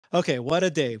Okay, what a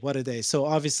day! What a day! So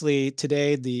obviously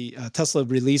today, the Tesla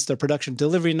released their production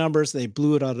delivery numbers. They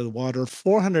blew it out of the water.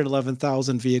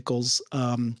 411,000 vehicles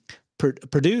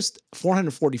produced,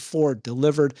 444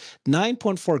 delivered,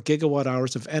 9.4 gigawatt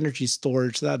hours of energy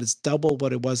storage. That is double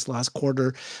what it was last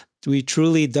quarter. We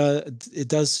truly do. It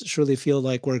does truly feel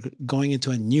like we're going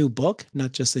into a new book,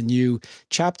 not just a new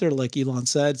chapter, like Elon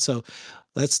said. So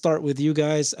let's start with you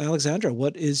guys. Alexandra,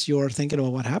 what is your thinking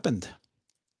about what happened?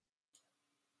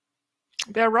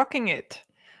 They're rocking it.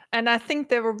 And I think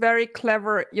they were very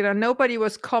clever. Nobody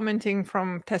was commenting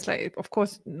from Tesla, of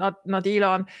course, not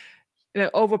Elon,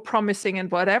 over promising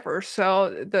and whatever.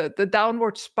 So the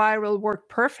downward spiral worked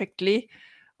perfectly,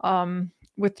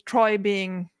 with Troy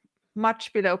being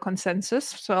much below consensus.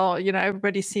 So,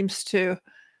 everybody seems to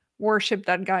worship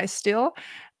that guy still.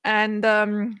 And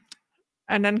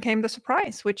then came the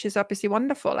surprise, which is obviously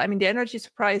wonderful. I mean, the energy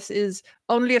surprise is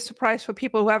only a surprise for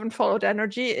people who haven't followed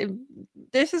energy.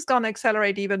 This is going to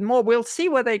accelerate even more. We'll see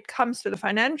whether it comes to the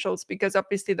financials, because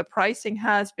obviously the pricing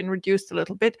has been reduced a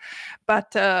little bit.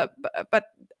 But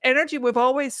energy, we've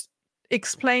always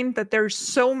explained that there's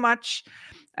so much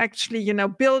actually,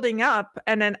 building up,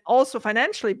 and then also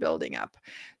financially building up.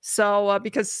 So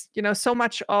because, so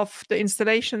much of the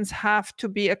installations have to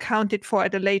be accounted for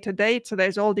at a later date. So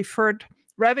there's all deferred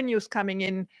revenues coming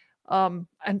in,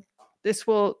 and this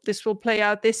will play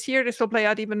out this year. This will play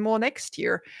out even more next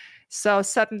year. So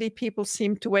suddenly people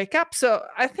seem to wake up. So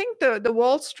I think the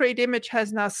Wall Street image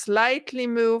has now slightly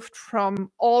moved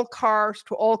from all cars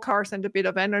to all cars and a bit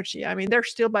of energy. I mean, they're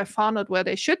still by far not where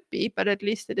they should be, but at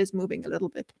least it is moving a little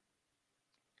bit.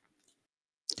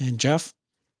 And Jeff?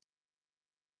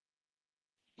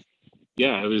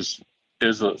 Yeah, there's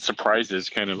surprises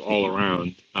kind of all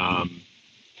around.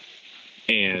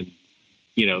 And,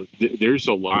 there's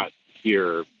a lot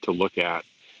here to look at.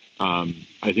 I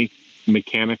think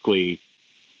mechanically,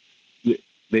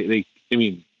 they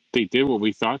did what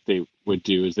we thought they would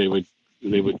do, is they would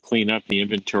clean up the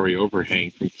inventory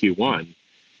overhang from Q1.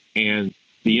 And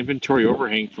the inventory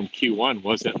overhang from Q1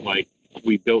 wasn't like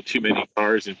we built too many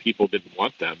cars and people didn't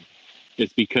want them.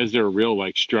 It's because there are real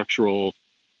structural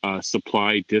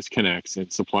supply disconnects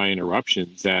and supply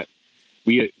interruptions that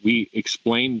we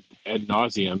explained ad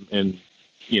nauseum, and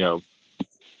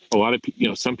a lot of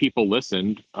some people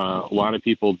listened, a lot of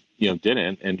people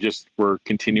didn't, and just were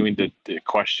continuing to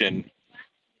question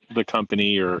the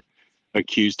company or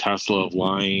accuse Tesla of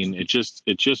lying. It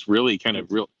just really kind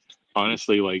of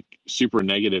honestly super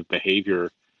negative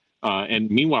behavior. And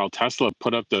meanwhile, Tesla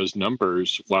put up those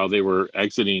numbers while they were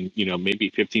exiting, maybe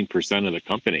 15% of the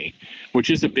company, which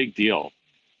is a big deal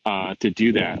to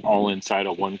do that all inside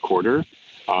of one quarter.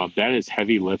 That is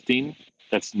heavy lifting.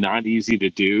 That's not easy to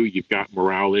do. You've got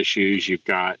morale issues. You've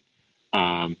got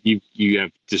you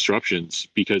have disruptions,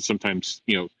 because sometimes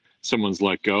someone's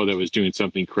let go that was doing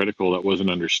something critical that wasn't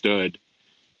understood,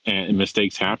 and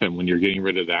mistakes happen when you're getting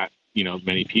rid of that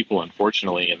many people,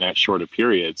 unfortunately, in that short a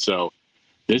period. So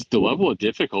the level of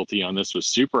difficulty on this was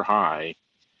super high,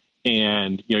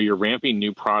 and you're ramping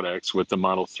new products with the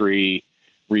Model 3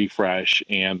 refresh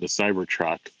and the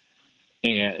Cybertruck.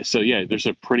 And so, yeah, there's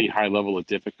a pretty high level of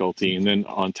difficulty. And then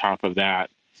on top of that,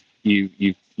 you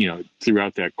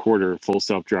throughout that quarter, full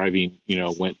self-driving,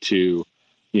 went to,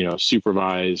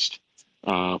 supervised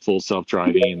full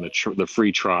self-driving, the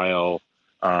free trial,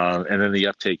 and then the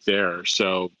uptake there.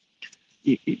 So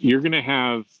you're going to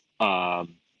have, I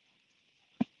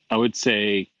would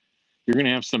say, you're going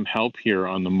to have some help here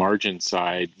on the margin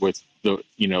side with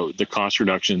the cost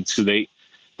reductions. So they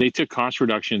took cost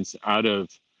reductions out of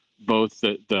both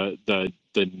the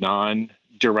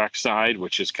non-direct side,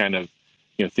 which is kind of,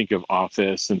 think of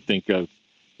office, and think of,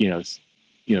 there's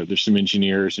some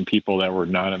engineers and people that were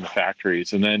not in the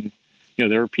factories. And then,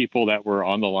 there were people that were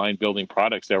on the line building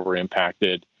products that were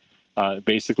impacted.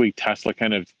 Basically, Tesla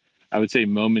kind of, I would say,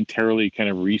 momentarily kind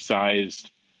of resized,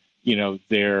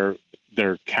 their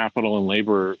capital and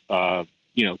labor,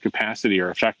 capacity,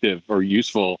 or effective or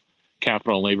useful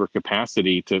capital and labor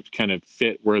capacity to kind of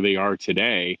fit where they are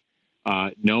today,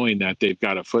 knowing that they've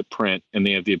got a footprint and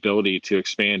they have the ability to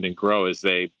expand and grow as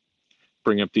they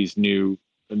bring up these new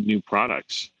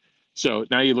products. So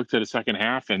now you look at the second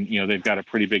half, and they've got a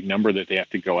pretty big number that they have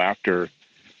to go after.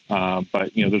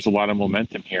 But there's a lot of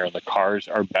momentum here, and the cars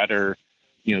are better,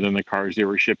 than the cars they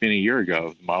were shipping a year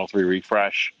ago. The Model 3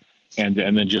 refresh, and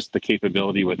then just the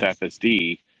capability with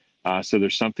FSD. So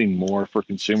there's something more for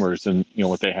consumers than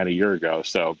what they had a year ago.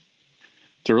 So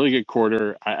it's a really good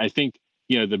quarter. I think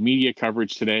the media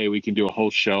coverage today, we can do a whole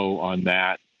show on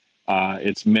that.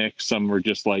 It's mixed. Some are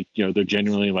just they're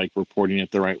genuinely reporting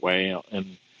it the right way,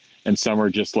 and some are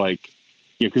just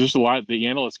because there's a lot, the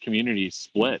analyst community is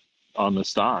split on the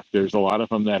stock. There's a lot of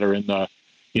them that are in the,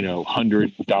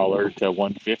 $100 to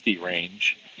 150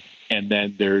 range. And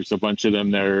then there's a bunch of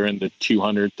them that are in the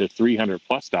 200 to 300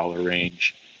 plus dollar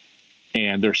range,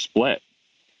 and they're split,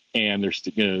 and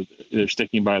they're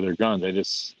sticking by their guns. I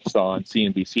just saw on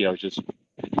CNBC.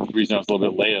 The reason I was a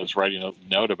little bit late, I was writing a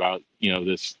note about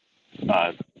this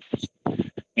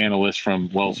analyst from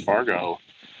Wells Fargo,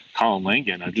 Colin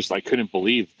Langan. I couldn't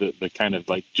believe the kind of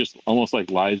just almost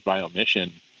like lies by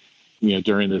omission,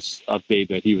 during this update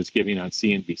that he was giving on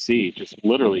CNBC. Just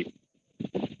literally,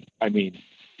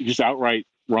 just outright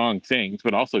wrong things,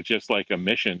 but also just like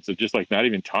omissions. So just like not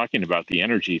even talking about the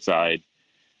energy side.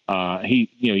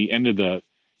 He ended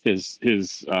his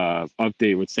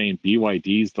update with saying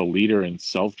BYD is the leader in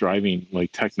self-driving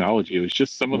technology. It was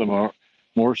just some of the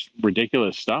more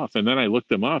ridiculous stuff. And then I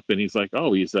looked him up, and he's like,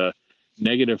 oh, he's a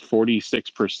negative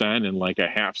 46% and like a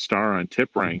half star on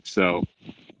tip rank. So,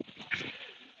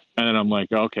 and then I'm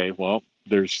like, okay, well,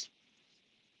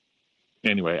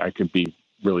 anyway, I could be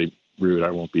really rude.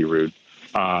 I won't be rude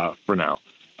for now.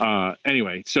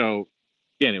 Anyway, so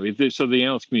the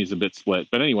analyst community is a bit split.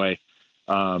 But anyway,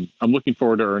 I'm looking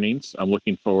forward to earnings. I'm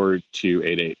looking forward to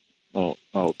 8.8. Well,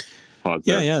 I'll pause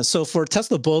there. Yeah. So for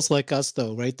Tesla bulls like us,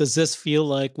 though, right? Does this feel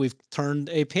like we've turned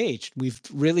a page? We've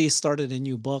really started a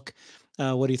new book.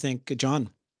 What do you think, John?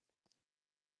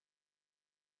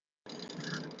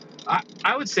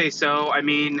 I would say so. I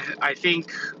mean, I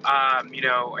think, I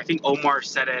think Omar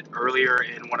said it earlier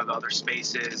in one of the other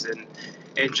spaces,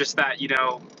 and just that,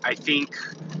 I think,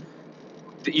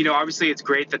 obviously it's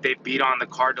great that they beat on the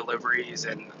car deliveries,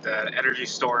 and the energy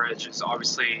storage has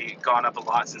obviously gone up a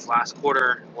lot since last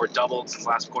quarter, or doubled since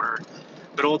last quarter.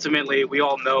 But ultimately, we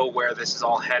all know where this is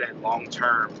all headed long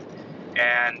term.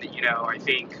 And, I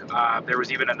think there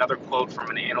was even another quote from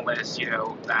an analyst,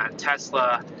 that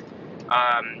Tesla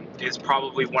is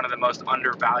probably one of the most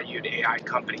undervalued AI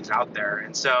companies out there.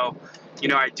 And so,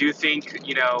 I do think,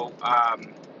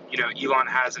 Elon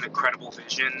has an incredible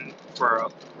vision for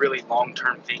really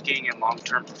long-term thinking and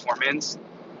long-term performance.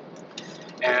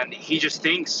 And he just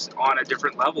thinks on a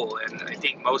different level. And I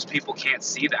think most people can't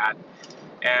see that.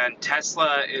 And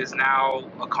Tesla is now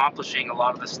accomplishing a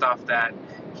lot of the stuff that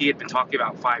he had been talking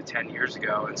about 5-10 years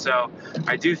ago. And so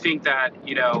I do think that,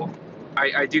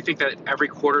 I do think that every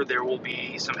quarter there will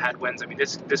be some headwinds. I mean,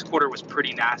 this quarter was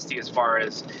pretty nasty as far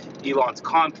as Elon's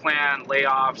comp plan,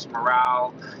 layoffs,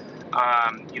 morale,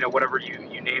 whatever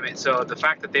you name it. So the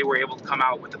fact that they were able to come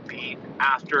out with a beat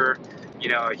after,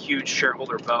 a huge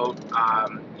shareholder vote,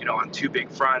 on two big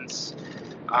fronts,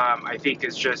 I think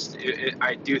is just,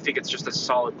 I do think it's just a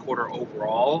solid quarter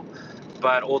overall.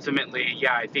 But ultimately,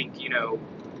 yeah, I think,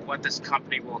 what this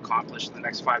company will accomplish in the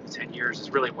next 5 to 10 years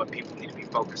is really what people need to be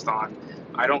focused on.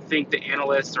 I don't think the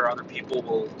analysts or other people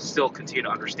will still continue to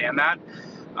understand that.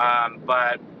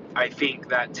 But I think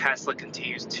that Tesla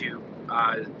continues to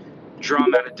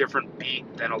drum at a different beat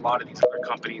than a lot of these other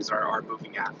companies are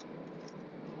moving at.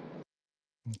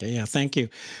 Okay, yeah, thank you.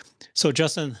 So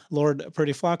Justin, Lord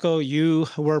Perdiflaco, you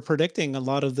were predicting a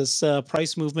lot of this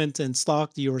price movement in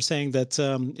stock. You were saying that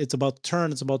it's about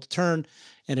to turn,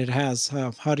 and it has.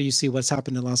 How do you see what's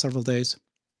happened in the last several days?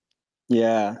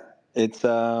 Yeah, it's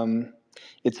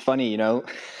funny,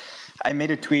 I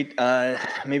made a tweet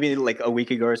maybe like a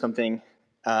week ago or something.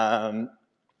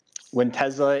 When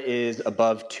Tesla is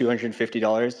above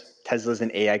 $250, Tesla's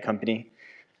an AI company.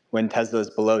 When Tesla is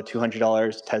below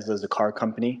 $200, Tesla is a car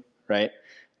company, right?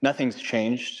 Nothing's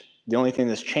changed. The only thing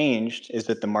that's changed is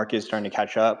that the market is starting to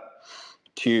catch up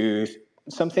to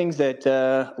some things that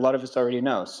a lot of us already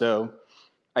know. So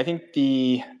I think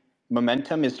the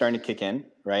momentum is starting to kick in,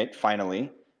 right? Finally,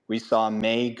 we saw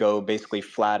May go basically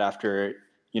flat after,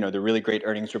 the really great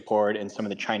earnings report and some of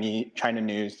the China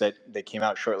news that came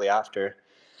out shortly after.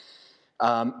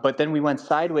 But then we went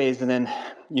sideways and then,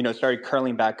 started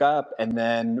curling back up and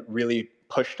then really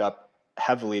pushed up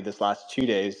heavily this last 2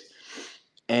 days.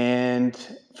 And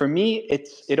for me,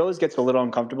 it always gets a little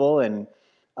uncomfortable. And,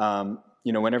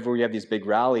 whenever we have these big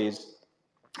rallies,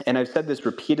 and I've said this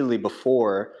repeatedly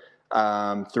before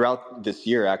throughout this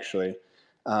year, actually,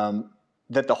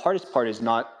 that the hardest part is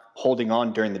not holding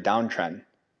on during the downtrend.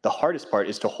 The hardest part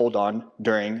is to hold on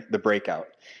during the breakout.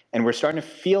 And we're starting to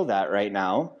feel that right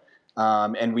now.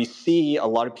 And we see a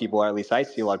lot of people, or at least I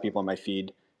see a lot of people on my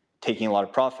feed, taking a lot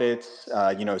of profits.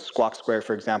 Squawk Square,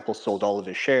 for example, sold all of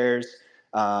his shares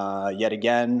yet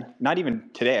again. Not even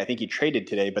today. I think he traded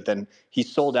today, but then he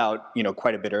sold out,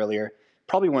 quite a bit earlier.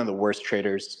 Probably one of the worst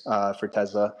traders for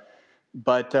Tesla.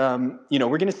 But,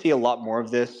 we're going to see a lot more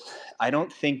of this. I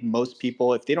don't think most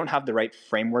people, if they don't have the right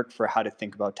framework for how to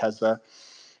think about Tesla,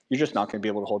 you're just not going to be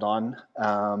able to hold on.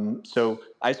 So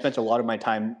I spent a lot of my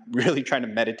time really trying to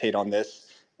meditate on this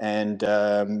and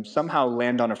somehow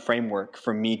land on a framework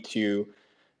for me to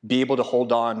be able to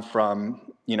hold on from,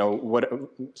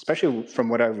 especially from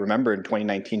what I remember in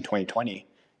 2019, 2020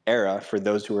 era, for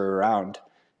those who were around.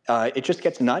 It just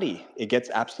gets nutty. It gets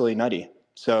absolutely nutty.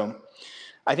 So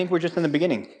I think we're just in the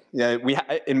beginning.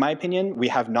 In my opinion, we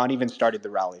have not even started the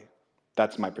rally.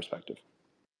 That's my perspective.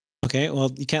 Okay,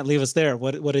 well, you can't leave us there.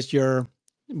 What is your,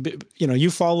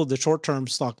 you follow the short-term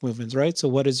stock movements, right? So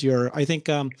what is your, I think,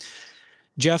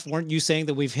 Jeff, weren't you saying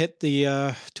that we've hit the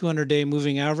 200-day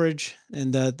moving average,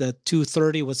 and that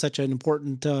 230 was such an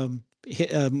important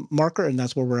marker, and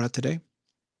that's where we're at today?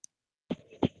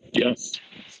 Yes.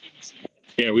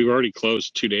 Yeah, we've already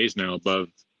closed 2 days now above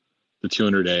the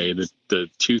 200-day. The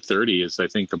 230 is, I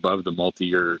think, above the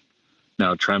multi-year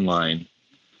now trend line.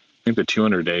 I think the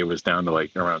 200-day was down to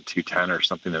like around 210 or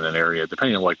something in that area,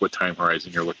 depending on like what time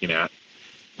horizon you're looking at.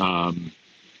 So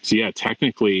yeah,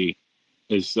 technically,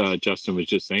 as Justin was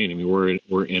just saying, I mean, we're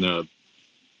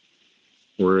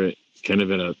kind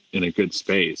of in a good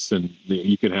space, and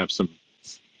you could have some,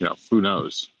 who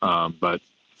knows, but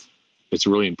it's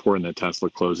really important that Tesla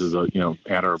closes,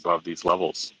 at or above these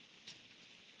levels.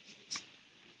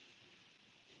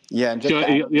 Yeah, and just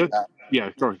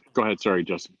go ahead. Sorry,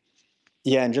 Justin.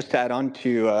 Yeah, and just to add on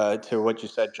to what you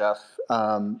said, Jeff,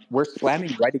 we're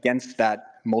slamming right against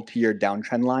that multi-year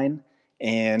downtrend line.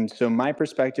 And so my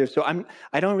perspective,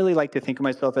 I don't really like to think of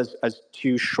myself as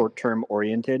too short-term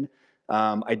oriented.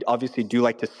 I obviously do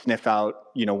like to sniff out,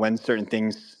 when certain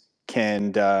things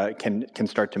can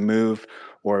start to move,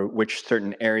 or which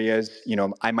certain areas,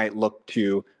 I might look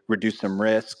to reduce some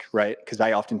risk, right? Because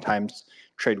I oftentimes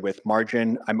trade with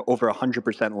margin. I'm over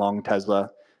 100% long Tesla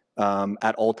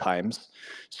at all times.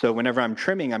 So whenever I'm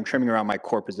trimming around my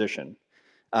core position.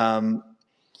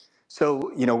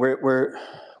 So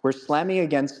we're slamming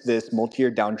against this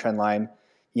multi-year downtrend line.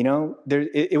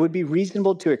 It would be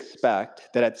reasonable to expect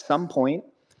that at some point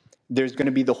there's going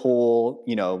to be the whole,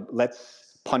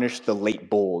 let's punish the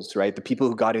late bulls, right? The people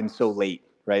who got in so late,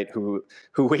 right? Who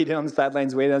waited on the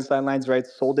sidelines, right?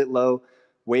 Sold it low,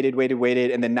 waited,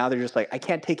 and then now they're just like, I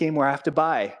can't take anymore, I have to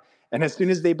buy. And as soon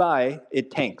as they buy,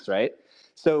 it tanks, right?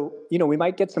 So, we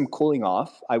might get some cooling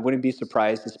off. I wouldn't be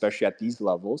surprised, especially at these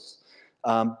levels.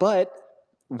 But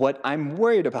what I'm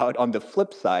worried about on the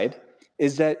flip side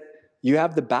is that you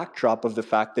have the backdrop of the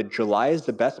fact that July is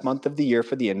the best month of the year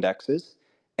for the indexes.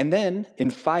 And then in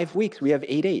 5 weeks, we have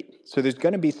 8.8. So there's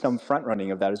going to be some front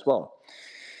running of that as well.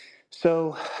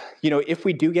 So, if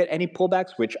we do get any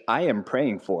pullbacks, which I am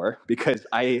praying for because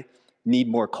I need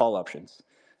more call options.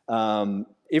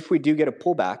 If we do get a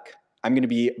pullback, I'm going to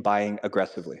be buying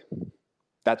aggressively.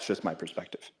 That's just my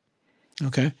perspective.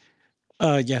 Okay.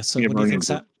 Yeah. So what do you think,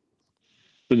 Sat?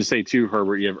 So to say too,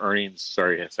 Herbert, you have earnings.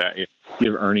 Sorry, Sat. You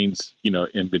have earnings,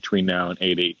 in between now and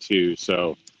 8.82.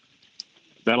 So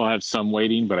that'll have some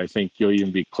weighting, but I think you'll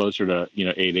even be closer to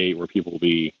 8.8, where people will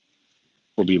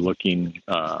be looking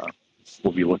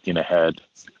ahead.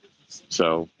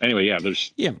 So anyway, yeah,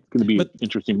 there's going to be an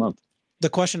interesting month. The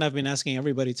question I've been asking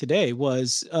everybody today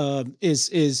was,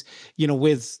 is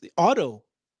with auto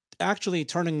actually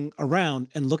turning around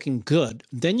and looking good,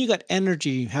 then you got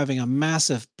energy having a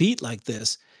massive beat like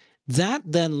this. That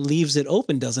then leaves it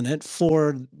open, doesn't it,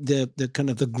 for the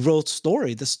kind of the growth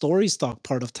story, the story stock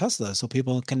part of Tesla. So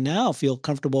people can now feel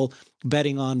comfortable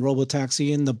betting on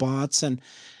robotaxi and the bots and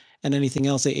anything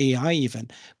else, the AI even.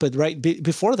 But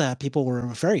before that, people were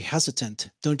very hesitant.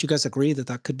 Don't you guys agree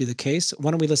that could be the case?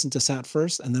 Why don't we listen to Sat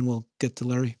first, and then we'll get to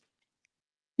Larry.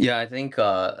 Yeah, I think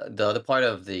the other part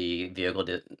of the vehicle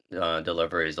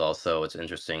delivery is also what's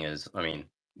interesting is, I mean,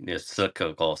 it's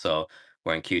cyclical, so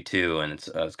we're in Q2 and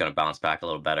it's going to bounce back a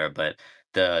little better, but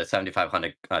the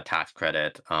 7,500 tax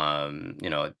credit, some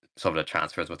of the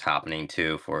transfers, what's happening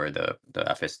too for the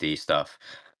FSD stuff,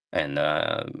 and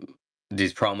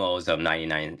these promos of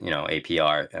 99,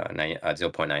 APR,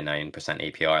 0.99%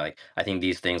 APR, like I think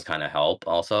these things kind of help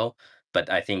also,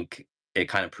 but I think it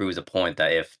kind of proves a point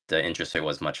that if the interest rate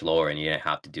was much lower and you didn't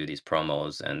have to do these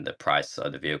promos and the price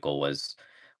of the vehicle was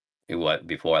what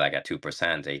before like at 2%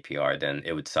 APR, then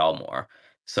it would sell more.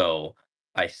 So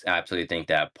I absolutely think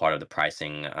that part of the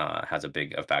pricing has a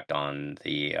big effect on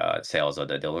the sales of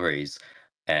the deliveries,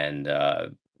 and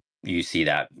you see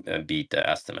that beat the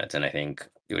estimates. And I think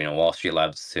Wall Street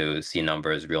loves to see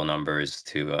numbers, real numbers,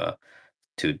 to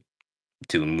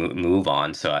move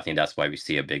on. So I think that's why we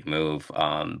see a big move.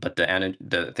 But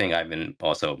the thing I've been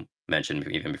also mentioned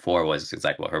even before was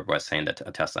exactly what Herbert was saying, the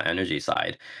Tesla energy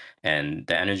side. And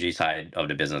the energy side of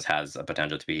the business has a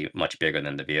potential to be much bigger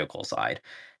than the vehicle side.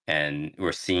 and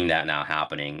we're seeing that now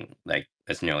happening. Like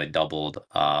it's nearly doubled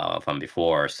from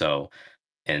before. So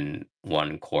in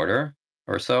 1 quarter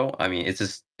or so. I mean,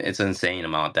 it's an insane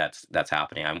amount that's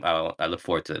happening. I look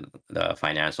forward to the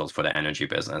financials for the energy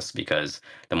business because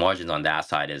the margins on that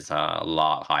side is a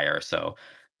lot higher. So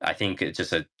I think it's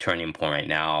just a turning point right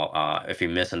now. If you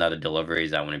miss another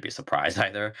deliveries, I wouldn't be surprised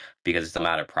either because it's a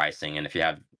matter of pricing. And if you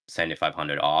have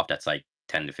 7,500 off, that's like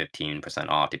 10 to 15%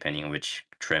 off depending on which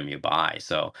trim you buy.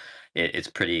 So it's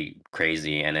pretty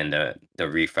crazy. And then the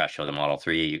refresh of the Model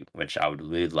 3, which I would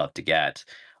really love to get,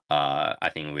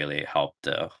 I think really helped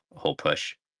the whole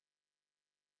push.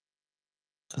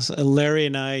 So Larry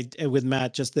and I, with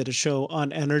Matt, just did a show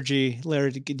on energy.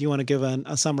 Larry, do you want to give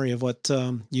a summary of what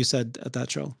you said at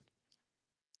that show?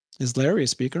 Is Larry a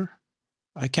speaker?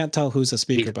 I can't tell who's a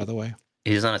speaker, by the way.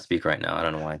 He's not a speaker right now. I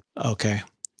don't know why. Okay.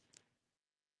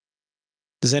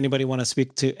 Does anybody want to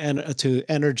speak to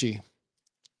energy?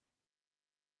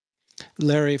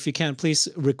 Larry, if you can, please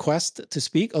request to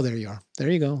speak. Oh, there you are. There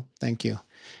you go. Thank you.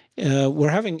 We're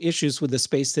having issues with the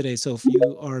space today, so if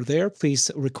you are there,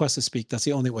 please request to speak. That's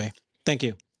the only way. Thank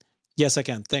you. Yes, I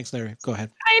can. Thanks, Larry. Go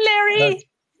ahead. Hi, Larry.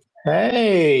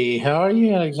 Hey, how are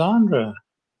you, Alexandra?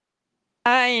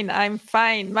 Fine. I'm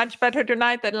fine. Much better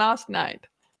tonight than last night.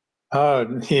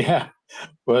 Oh, yeah.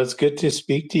 Well, it's good to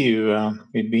speak to you.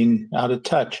 We've been out of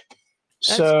touch.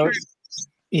 That's So, true.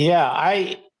 yeah,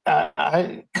 I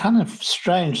kind of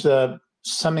strange that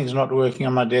something's not working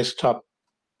on my desktop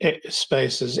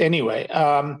spaces. Anyway,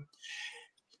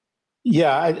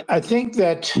 yeah, I think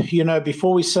that, you know,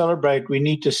 before we celebrate, we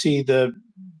need to see the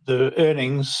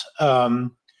earnings. There are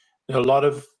a lot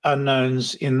of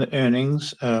unknowns in the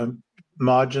earnings,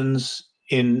 margins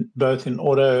in both in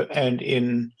auto and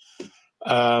in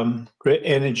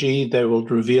energy. They will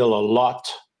reveal a lot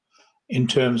in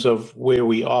terms of where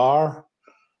we are,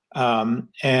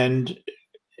 and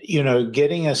you know,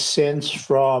 getting a sense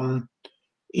from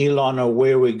Elon of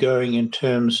where we're going in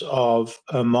terms of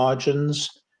margins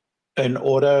in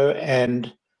auto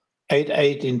and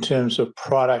 8.8 in terms of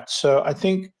product. So I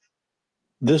think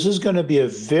this is going to be a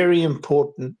very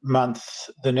important month,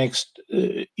 the next,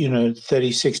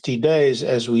 30, 60 days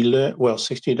as we learn,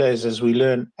 60 days as we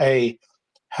learn,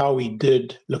 how we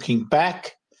did looking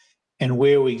back and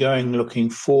where we're going looking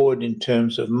forward in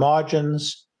terms of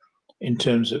margins, in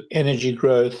terms of energy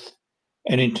growth,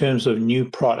 and in terms of new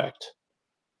product.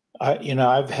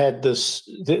 I've had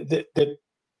the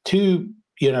two,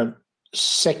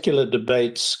 secular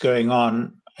debates going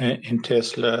on in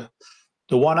Tesla.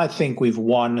 The one I think we've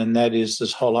won, and that is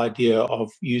this whole idea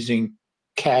of using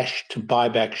cash to buy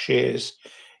back shares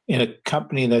in a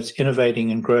company that's innovating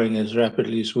and growing as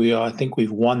rapidly as we are. I think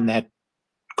we've won that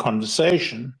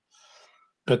conversation.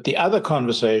 But the other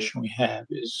conversation we have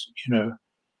is,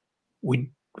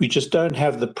 we just don't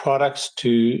have the products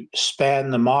to span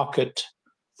the market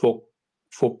for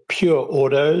pure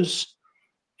autos.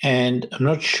 And I'm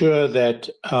not sure that,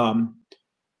 I'm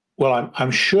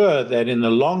sure that in the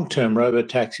long term,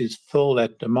 robotaxis fill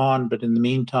that demand. But in the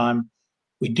meantime,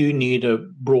 we do need a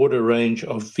broader range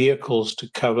of vehicles to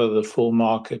cover the full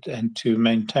market and to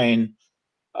maintain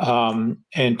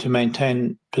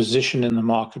position in the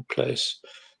marketplace.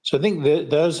 So I think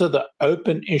those are the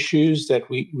open issues that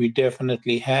we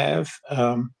definitely have.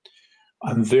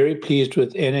 I'm very pleased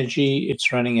with energy.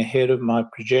 It's running ahead of my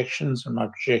projections, and my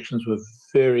projections were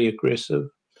very aggressive.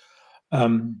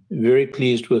 Very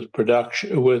pleased with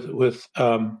production, with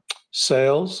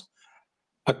sales.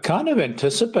 I kind of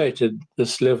anticipated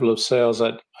this level of sales.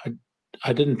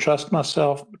 I didn't trust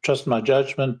my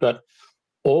judgment, but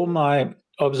all my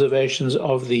observations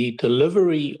of the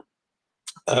delivery,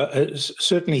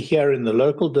 certainly here in the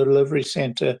local delivery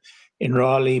center in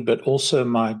Raleigh, but also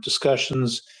my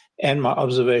discussions and my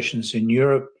observations in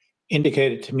Europe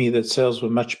indicated to me that sales were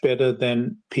much better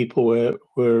than people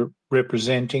were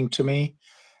representing to me.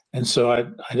 And so I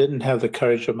didn't have the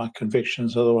courage of my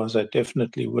convictions. Otherwise, I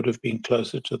definitely would have been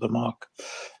closer to the mark.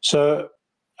 So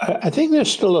I think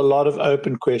there's still a lot of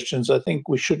open questions. I think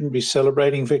we shouldn't be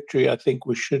celebrating victory. I think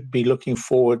we should be looking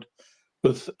forward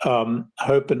with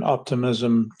hope and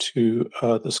optimism to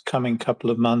this coming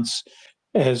couple of months,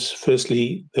 as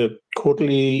firstly the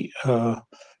quarterly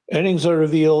earnings are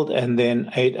revealed, and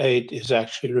then 8.8 is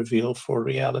actually revealed for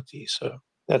reality. So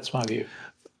that's my view.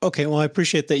 Okay, well, I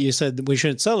appreciate that you said we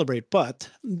shouldn't celebrate, but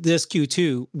this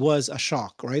Q2 was a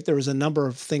shock, right? There was a number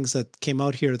of things that came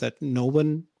out here that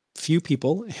few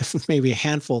people, if maybe a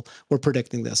handful, were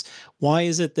predicting this. Why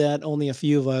is it that only a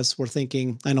few of us were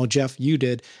thinking, I know, Jeff, you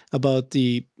did, about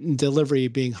the delivery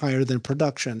being higher than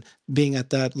production, being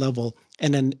at that level,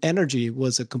 and then energy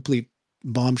was a complete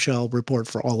bombshell report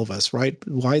for all of us, right?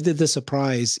 Why did this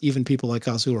surprise even people like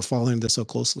us who are following this so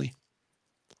closely?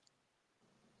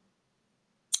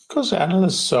 Because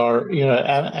analysts are,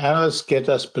 analysts get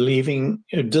us believing,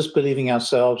 disbelieving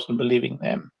ourselves and believing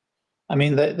them. I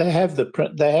mean, they have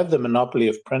the monopoly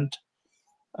of print.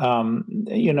 They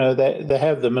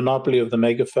have the monopoly of the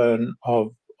megaphone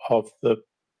of the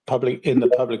public in the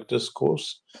public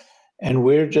discourse, and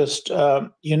we're just,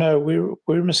 we're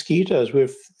mosquitoes, we're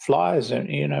flies, and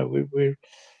we're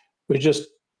just,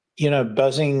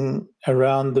 buzzing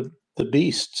around the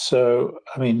beast. So,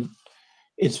 I mean,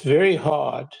 it's very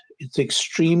hard. It's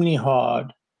extremely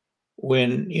hard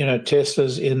when,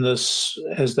 Tesla's in this,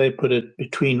 as they put it,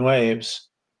 between waves.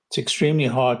 It's extremely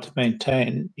hard to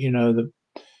maintain, the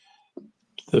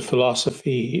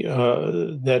philosophy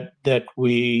that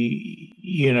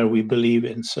we believe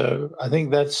in. So I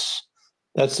think that's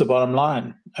the bottom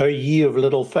line. Oh, ye of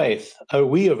little faith. Oh,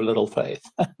 we of little faith.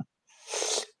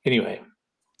 Anyway.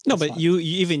 No, but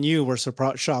you were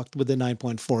shocked with the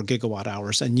 9.4 gigawatt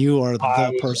hours, and you are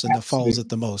the person that follows it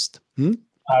the most.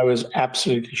 I was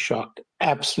absolutely shocked.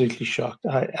 Absolutely shocked.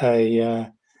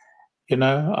 I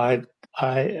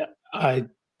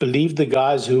believed the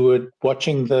guys who were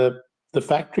watching the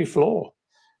factory floor,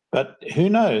 but who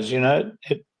knows?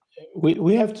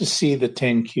 We have to see the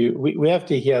 10Q. We have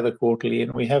to hear the quarterly,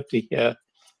 and we have to hear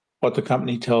what the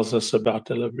company tells us about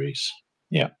deliveries.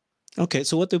 Yeah. Okay,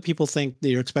 so what do people think that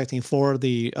you're expecting for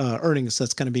the earnings?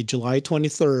 That's going to be July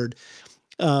 23rd.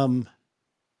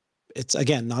 It's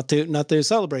again not to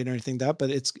celebrate or anything but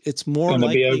it's more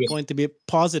likely going to be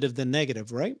positive than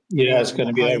negative, right? Yeah, it's going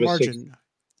to be over margin.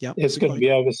 Yeah, it's going to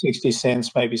be over 60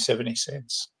 cents, maybe 70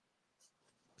 cents.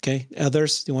 Okay,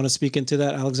 others, do you want to speak into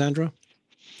that, Alexandra?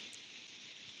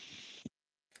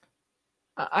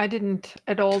 I didn't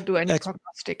at all do any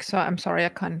prognostic, so I'm sorry, I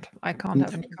can't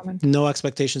have any comment. No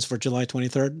expectations for July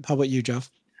 23rd. How about you, Jeff?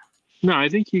 No, I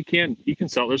think you can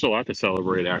sell. There's a lot to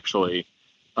celebrate, actually.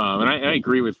 And I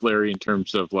agree with Larry in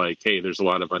terms of like, hey, there's a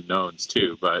lot of unknowns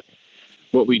too. But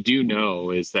what we do know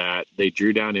is that they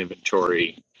drew down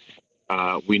inventory.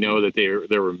 We know that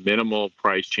there were minimal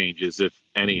price changes, if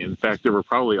any. In fact, there were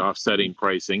probably offsetting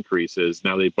price increases.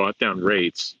 Now they bought down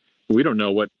rates. We don't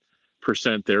know what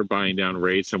percent they're buying down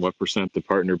rates and what percent the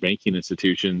partner banking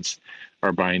institutions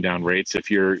are buying down rates. If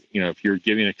you're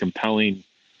giving a compelling,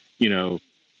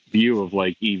 view of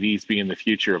like EVs being the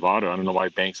future of auto, I don't know why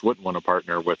banks wouldn't want to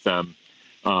partner with them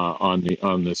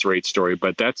on this rate story.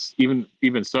 But that's even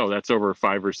so, that's over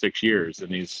 5 or 6 years,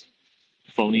 and these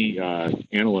phony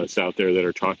analysts out there that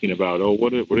are talking about,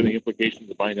 what are the implications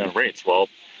of buying down rates? Well,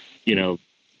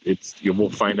 we'll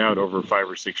find out over 5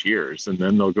 or 6 years, and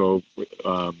then they'll go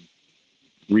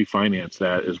refinance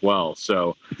that as well.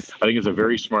 So I think it's a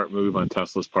very smart move on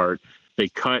Tesla's part. They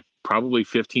cut probably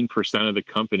 15% of the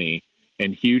company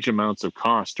and huge amounts of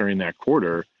cost during that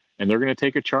quarter, and they're going to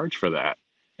take a charge for that.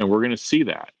 And we're going to see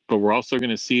that, but we're also going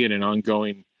to see it in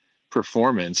ongoing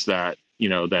performance that they're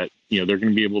going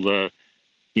to be able to,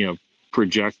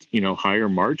 project, higher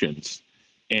margins.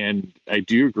 And I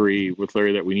do agree with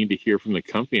Larry that we need to hear from the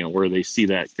company on where they see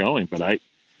that going. But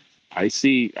I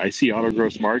see auto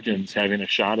gross margins having a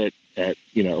shot at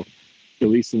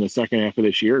least in the second half of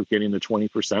this year, getting the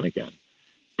 20% again.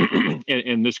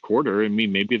 And this quarter, I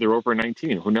mean, maybe they're over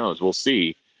 19. Who knows? We'll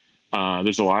see.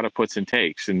 There's a lot of puts and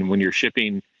takes, and when you're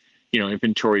shipping,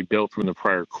 inventory built from the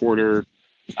prior quarter,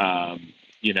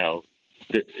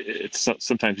 it's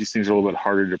sometimes these things are a little bit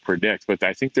harder to predict. But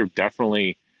I think they're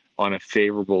definitely on a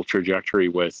favorable trajectory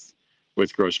with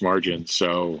gross margins.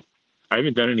 So I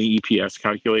haven't done any EPS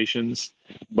calculations,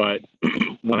 but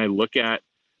when I look at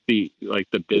the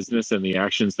business and the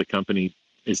actions the company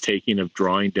is taking of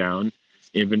drawing down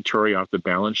inventory off the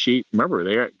balance sheet, remember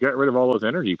they got rid of all those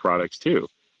energy products too.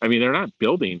 I mean, they're not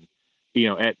building,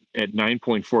 at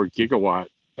 9.4 gigawatt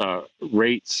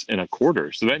rates in a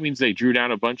quarter. So that means they drew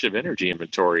down a bunch of energy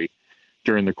inventory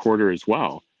during the quarter as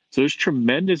well. So there's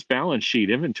tremendous balance sheet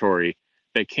inventory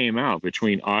that came out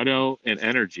between auto and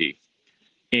energy,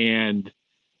 and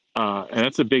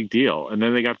that's a big deal. And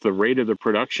then they got the rate of the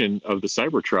production of the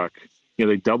Cybertruck.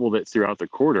 They doubled it throughout the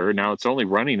quarter. Now it's only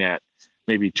running at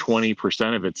maybe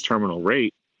 20% of its terminal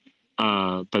rate.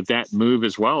 But that move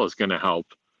as well is going to help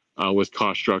with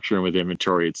cost structure and with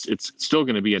inventory. It's still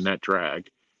going to be a net drag,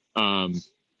 but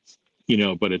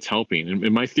it's helping.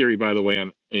 And my theory, by the way,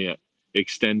 on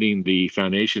extending the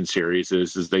Foundation series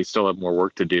is they still have more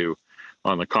work to do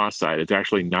on the cost side. It's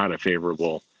actually not a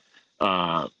favorable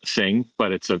thing,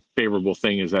 but it's a favorable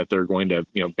thing is that they're going to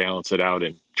balance it out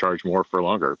and charge more for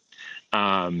longer.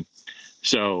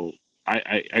 So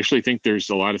I actually think there's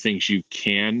a lot of things you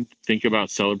can think about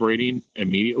celebrating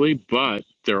immediately, but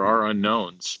there are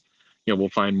unknowns. We'll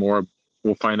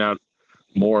find out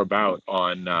more about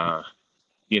on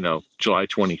July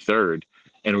 23rd,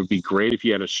 and it would be great if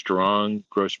you had a strong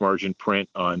gross margin print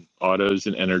on autos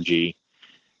and energy,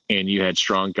 and you had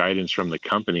strong guidance from the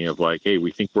company of like, hey,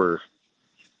 we think we're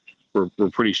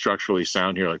pretty structurally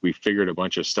sound here, like we figured a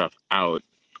bunch of stuff out.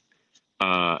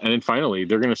 And then finally,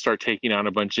 they're going to start taking on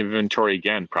a bunch of inventory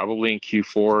again, probably in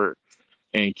Q4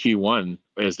 and Q1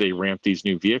 as they ramp these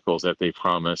new vehicles that they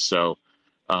promised. So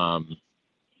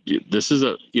this is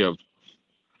a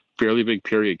fairly big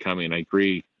period coming. I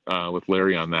agree with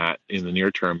Larry on that in the near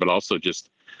term, but also just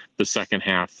the second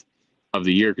half of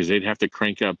the year, because they'd have to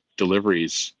crank up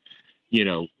deliveries. They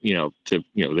got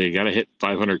to hit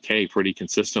 500K pretty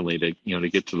consistently to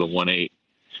get to the 1.8,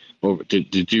 or to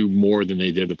do more than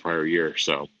they did the prior year.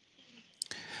 So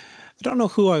I don't know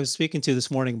who I was speaking to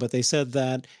this morning, but they said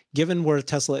that given where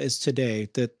Tesla is today,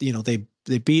 that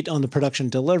they beat on the production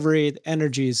delivery, the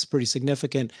energy is pretty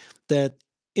significant, that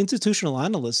institutional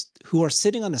analysts who are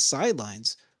sitting on the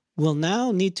sidelines will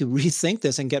now need to rethink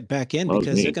this and get back in,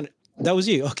 because they're going to. That was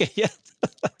you. Okay. Yeah.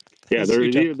 Yeah, they're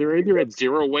either at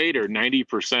zero weight or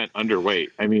 90% underweight.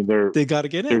 I mean, they got to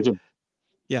get in.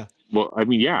 Yeah. Well, I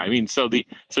mean, so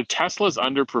Tesla's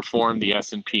underperformed the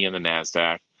S&P and the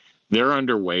Nasdaq. They're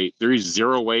underweight. They're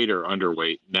zero weight or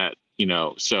underweight net.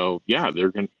 So yeah,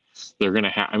 they're gonna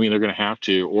have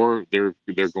to, or they're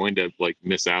going to like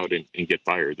miss out and get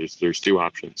fired. There's two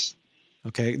options.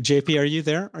 Okay, JP, are you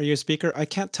there? Are you a speaker? I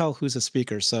can't tell who's a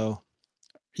speaker. So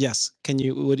yes, can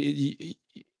you?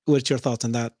 What's your thoughts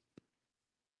on that?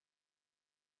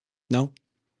 No,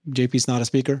 JP's not a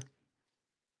speaker.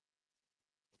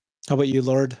 How about you,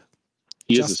 Lord?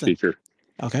 He is a speaker.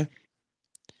 Okay.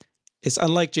 It's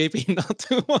unlike JP not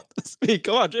to want to speak.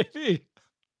 Go on, JP.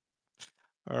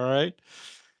 All right.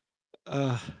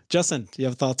 Justin, do you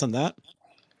have thoughts on that?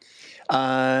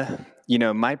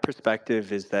 My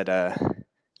perspective is that,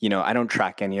 I don't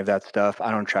track any of that stuff.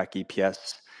 I don't track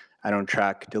EPS. I don't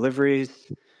track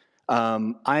deliveries.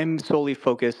 I'm solely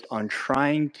focused on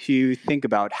trying to think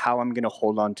about how I'm going to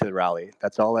hold on to the rally.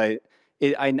 That's all I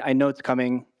know it's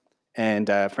coming. And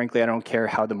frankly, I don't care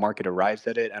how the market arrives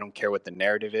at it. I don't care what the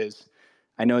narrative is.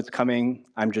 I know it's coming.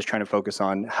 I'm just trying to focus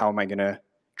on how am I going to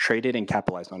trade it and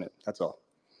capitalize on it. That's all.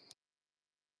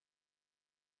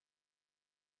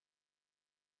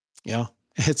 Yeah,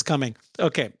 it's coming.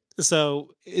 Okay. So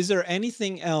is there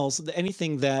anything else,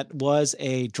 anything that was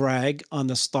a drag on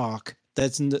the stock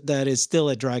that is still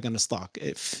a drag on the stock?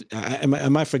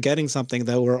 Am I forgetting something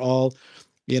that we're all,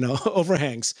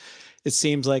 overhangs? It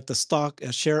seems like the stock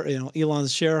share,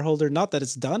 Elon's shareholder, not that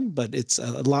it's done, but it's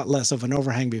a lot less of an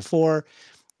overhang before.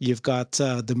 You've got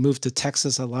the move to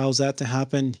Texas allows that to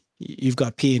happen. You've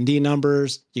got P&D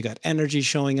numbers. You got energy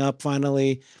showing up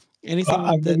finally.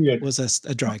 Anything that was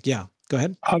a drag? Yeah, go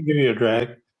ahead. I'll give you a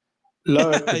drag.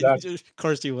 Lower production. Of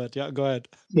course you would. Yeah, go ahead.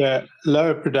 Yeah,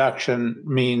 lower production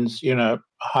means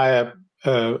higher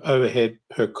overhead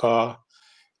per car.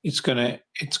 It's gonna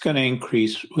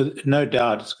increase, with no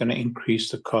doubt. It's going to increase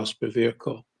the cost per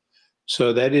vehicle.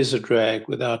 So that is a drag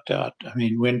without doubt. I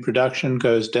mean, when production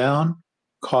goes down,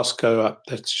 costs go up.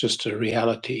 That's just a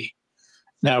reality.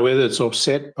 Now, whether it's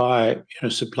offset by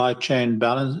supply chain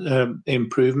balance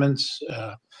improvements,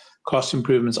 cost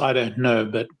improvements, I don't know.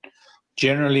 But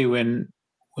generally, when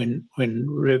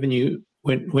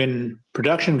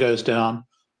production goes down,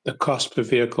 the cost per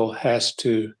vehicle has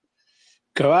to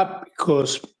go up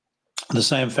because the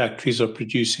same factories are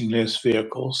producing less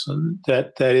vehicles, and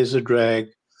that is a drag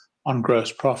on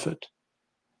gross profit.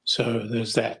 So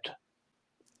there's that.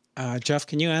 Jeff,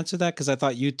 can you answer that? Because I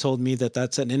thought you told me that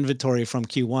that's an inventory from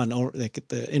Q1, or like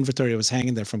the inventory was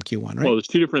hanging there from Q1, right? Well, there's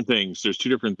two different things.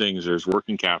 There's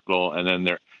working capital, and then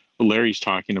what Larry's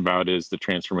talking about is the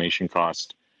transformation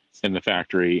cost in the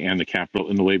factory and the capital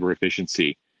and the labor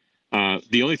efficiency.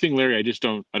 The only thing, Larry,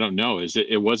 I don't know is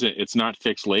it's not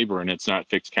fixed labor and it's not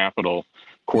fixed capital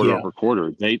quarter over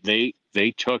quarter. They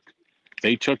took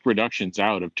reductions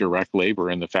out of direct labor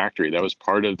in the factory. That was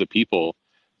part of the people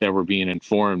that were being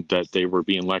informed that they were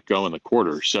being let go in the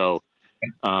quarter. So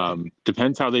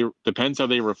depends how they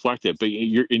reflect it. But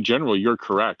in general, you're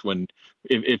correct.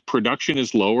 If production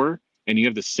is lower and you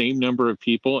have the same number of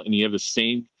people and you have the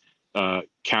same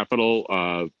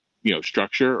capital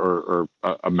structure or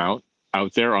amount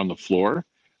out there on the floor,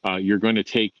 you're going to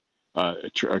take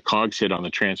a COGS hit on the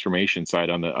transformation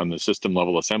side, on the system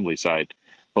level assembly side.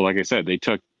 But like I said, they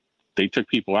took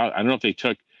people out. I don't know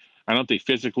if they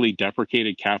physically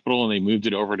deprecated capital and they moved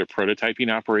it over to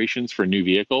prototyping operations for new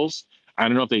vehicles. I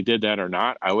don't know if they did that or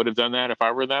not. I would have done that if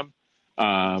I were them,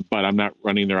 but I'm not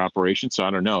running their operation, so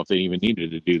I don't know if they even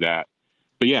needed to do that.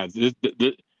 But yeah,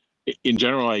 in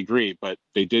general, I agree. But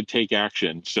they did take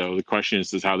action. So the question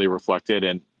is how they reflected,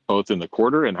 and both in the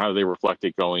quarter and how they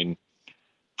reflected going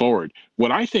forward.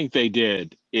 What I think they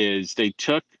did is they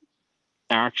took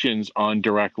actions on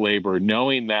direct labor,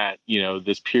 knowing that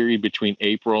this period between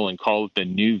April and call it the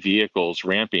new vehicles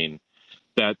ramping,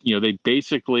 that they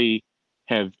basically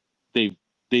have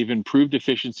they've improved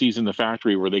efficiencies in the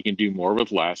factory where they can do more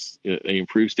with less. They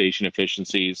improve station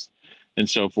efficiencies and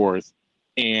so forth,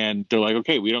 and they're like,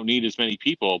 okay, we don't need as many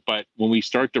people, but when we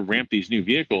start to ramp these new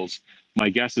vehicles, my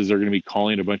guess is they're going to be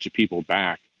calling a bunch of people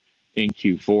back in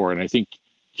Q4, and I think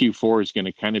Q4 is going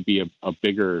to kind of be a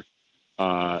bigger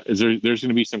there's going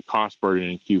to be some cost burden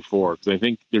in Q4, because I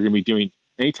think they're going to be doing,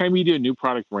 anytime you do a new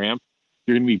product ramp,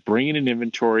 you're going to be bringing in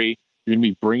inventory, you're going to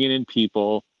be bringing in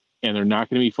people, and they're not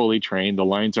going to be fully trained. The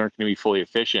lines aren't going to be fully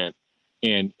efficient.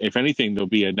 And if anything, there'll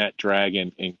be a net drag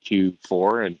in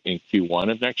Q4 and in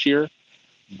Q1 of next year.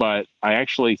 But I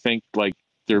actually think like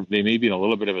they may be in a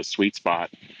little bit of a sweet spot,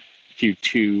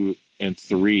 Q2 and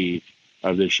 3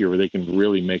 of this year, where they can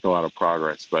really make a lot of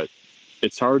progress. But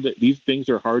it's hard these things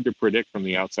are hard to predict from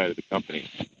the outside of the company,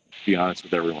 to be honest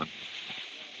with everyone.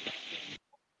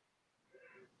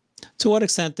 To what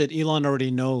extent did Elon already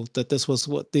know that this was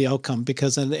what the outcome?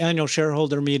 Because in the annual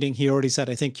shareholder meeting, he already said,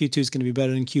 I think Q2 is going to be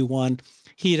better than Q1.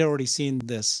 He had already seen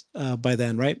this by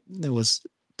then, right? It was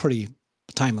pretty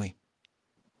timely.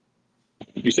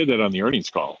 You said that on the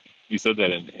earnings call. You said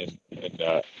that in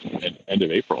end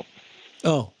of April.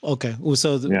 Oh, okay.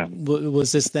 So yeah.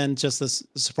 Was this then just a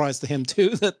surprise to him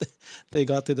too, that they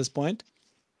got to this point?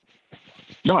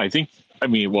 No, I think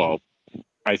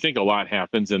a lot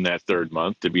happens in that third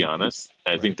month, to be honest.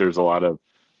 I think there's a lot of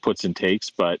puts and takes,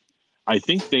 but I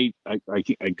think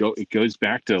it goes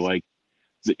back to, like,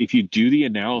 if you do the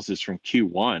analysis from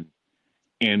Q1,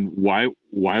 and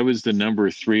why was the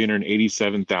number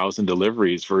 387,000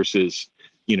 deliveries versus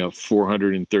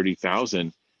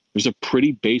 430,000? There's a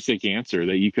pretty basic answer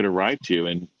that you could arrive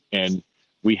to, and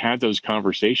we had those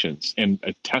conversations, and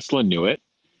Tesla knew it,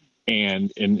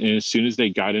 and as soon as they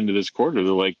got into this quarter,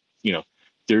 they're like,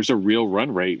 there's a real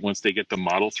run rate. Once they get the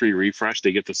Model 3 refresh,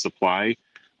 they get the supply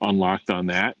unlocked on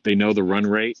that. They know the run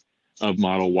rate of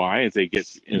Model Y. If they get,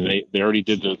 and they already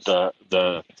did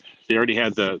they already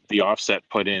had the offset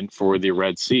put in for the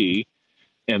Red Sea,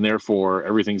 and therefore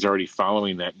everything's already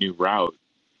following that new route.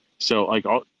 So like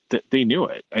they knew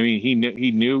it. I mean,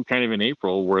 he knew kind of in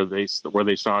April where they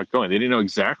saw it going. They didn't know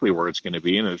exactly where it's going to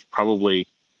be, and it's probably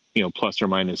plus or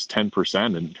minus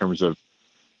 10% in terms of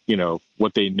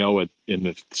what they know in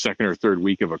the second or third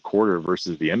week of a quarter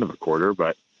versus the end of a quarter.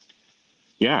 But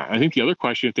yeah, I think the other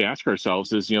question we have to ask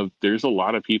ourselves is, there's a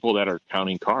lot of people that are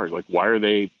counting cars. Like, why are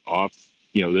they off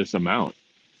this amount?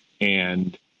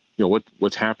 And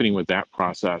what's happening with that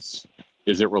process?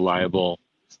 Is it reliable?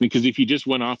 Because if you just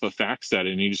went off a fact set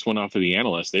and you just went off of the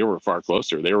analysts, they were far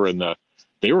closer. They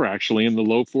were actually in the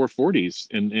low 440s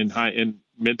and in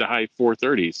mid to high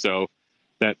 430s. So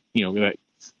that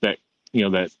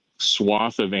that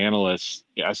swath of analysts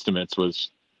estimates was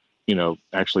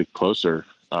actually closer.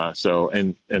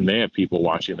 And they have people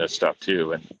watching this stuff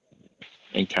too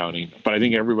and counting. But I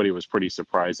think everybody was pretty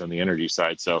surprised on the energy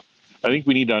side. So I think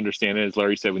we need to understand it. As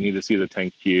Larry said, we need to see the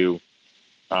 10Q. You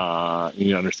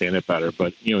need to understand it better.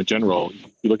 But in general,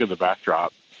 you look at the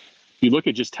backdrop. If you look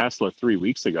at just Tesla 3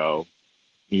 weeks ago,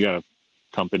 you got a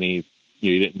company,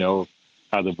 you didn't know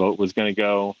how the vote was going to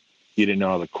go. You didn't know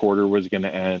how the quarter was going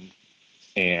to end.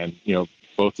 And,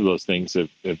 both of those things have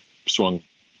swung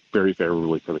very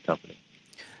favorably for the company.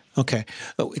 Okay.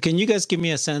 Can you guys give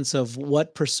me a sense of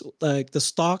what the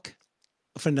stock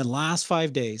from the last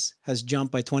 5 days has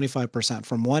jumped by 25%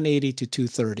 from 180 to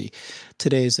 230.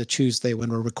 Today is a Tuesday when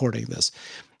we're recording this.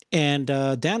 And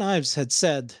Dan Ives had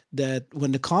said that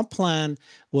when the comp plan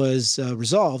was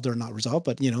resolved, or not resolved,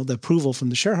 but the approval from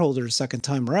the shareholders second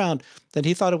time around, that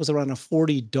he thought it was around a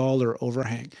 $40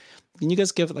 overhang. Can you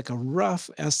guys give like a rough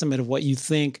estimate of what you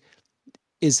think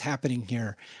is happening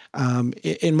here?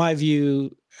 In my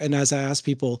view, and as I ask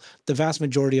people, the vast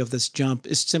majority of this jump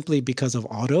is simply because of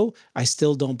auto. I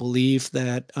still don't believe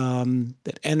that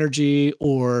that energy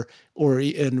or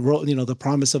the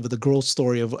promise of the growth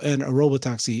story of a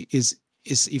robotaxi is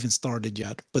even started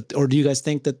yet. Or do you guys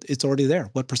think that it's already there?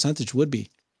 What percentage would be?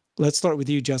 Let's start with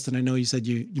you, Justin. I know you said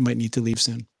you might need to leave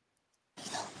soon.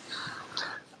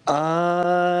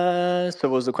 So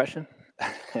what was the question?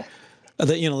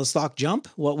 The stock jump,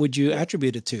 what would you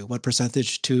attribute it to? What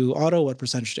percentage to auto, what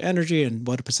percentage to energy, and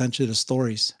what percentage to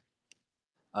stories?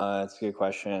 That's a good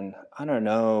question. I don't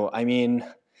know. I mean,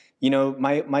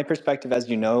 my perspective, as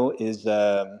you know, is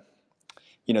that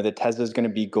Tesla is going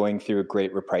to be going through a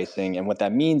great repricing, and what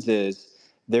that means is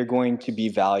they're going to be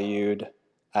valued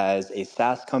as a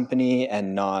SaaS company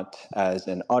and not as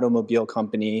an automobile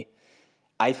company.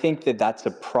 I think that that's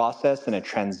a process and a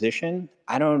transition.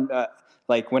 I don't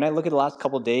like when I look at the last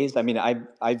couple of days. I mean,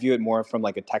 I view it more from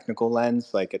like a technical lens,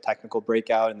 like a technical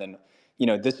breakout, and then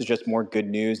this is just more good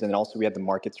news. And then also we had the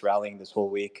markets rallying this whole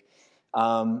week.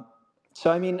 So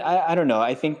I mean, I don't know.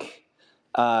 I think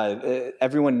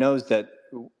everyone knows that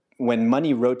when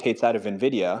money rotates out of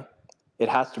Nvidia, it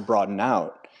has to broaden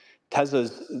out.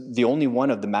 Tesla's the only one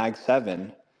of the Mag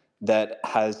 7 that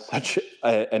has such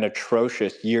an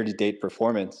atrocious year-to-date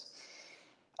performance.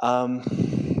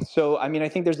 So, I mean, I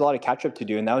think there's a lot of catch-up to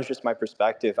do, and that was just my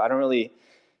perspective. I don't really,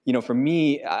 for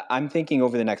me, I'm thinking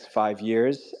over the next 5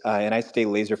 years, and I stay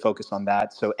laser focused on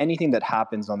that. So anything that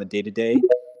happens on the day-to-day,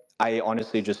 I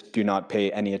honestly just do not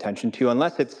pay any attention to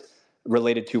unless it's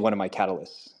related to one of my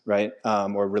catalysts, right?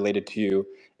 Or related to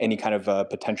any kind of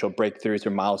potential breakthroughs or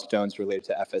milestones related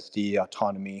to FSD,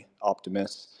 autonomy,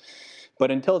 Optimus. But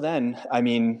until then, I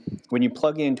mean, when you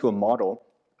plug it into a model,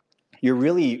 you're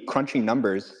really crunching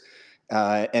numbers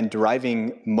and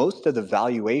deriving most of the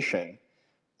valuation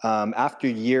after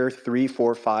year 3,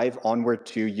 4, 5, onward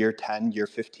to year 10, year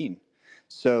 15.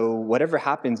 So whatever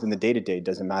happens in the day-to-day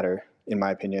doesn't matter, in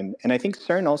my opinion. And I think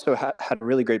CERN also had a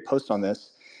really great post on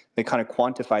this. They kind of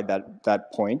quantified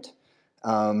that point.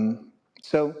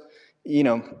 So,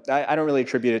 I don't really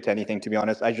attribute it to anything, to be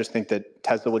honest. I just think that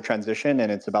Tesla will transition,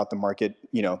 and it's about the market,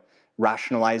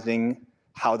 rationalizing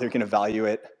how they're going to value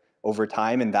it over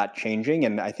time and that changing.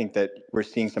 And I think that we're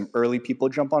seeing some early people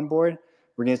jump on board.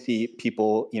 We're going to see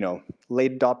people,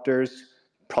 late adopters,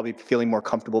 probably feeling more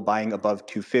comfortable buying above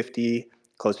 250,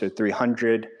 closer to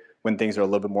 300, when things are a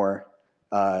little bit more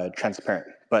transparent.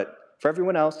 But for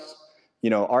everyone else,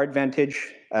 our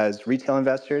advantage as retail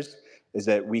investors is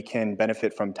that we can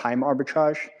benefit from time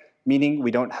arbitrage, meaning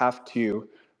we don't have to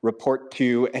report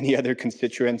to any other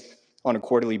constituents on a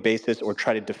quarterly basis or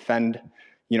try to defend,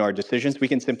 our decisions. We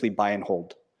can simply buy and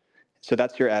hold. So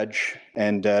that's your edge,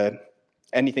 and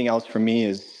anything else for me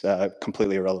is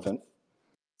completely irrelevant.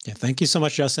 Yeah, thank you so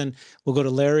much, Justin. We'll go to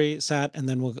Larry, Sat, and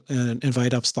then we'll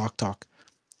invite up Stock Talk.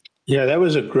 Yeah, that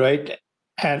was a great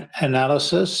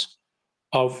analysis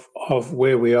of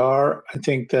where we are. I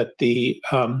think that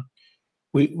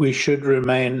we should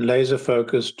remain laser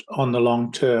focused on the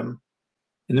long term.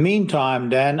 In the meantime,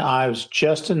 Dan Ives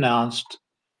just announced,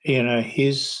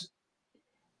 he's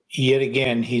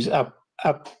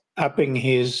upping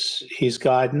his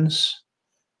guidance.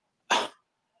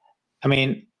 I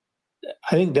mean,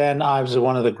 I think Dan Ives is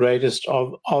one of the greatest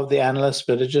of the analysts,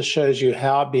 but it just shows you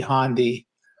how behind the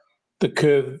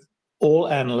curve all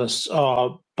analysts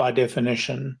are by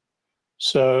definition.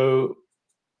 So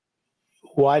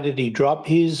why did he drop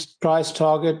his price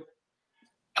target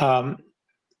to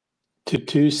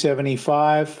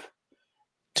 275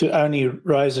 to only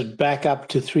raise it back up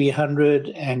to 300,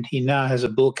 and he now has a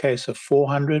bull case of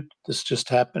 400? This just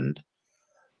happened.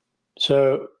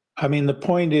 So, I mean, the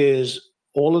point is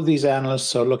all of these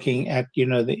analysts are looking at,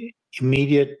 the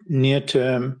immediate near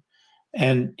term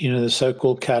and, the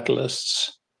so-called catalysts.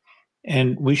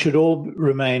 And we should all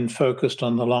remain focused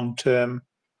on the long term,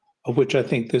 of which I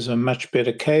think there's a much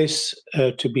better case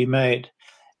to be made.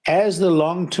 As the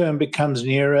long term becomes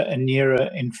nearer and nearer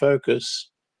in focus,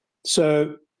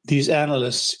 so these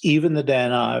analysts, even the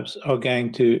Dan Ives, are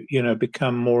going to,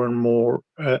 become more and more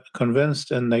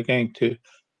convinced, and they're going to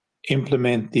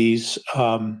implement these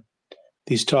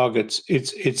targets.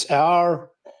 It's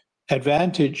our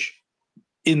advantage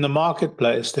in the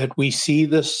marketplace that we see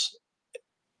this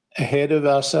ahead of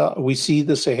us. We see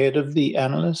this ahead of the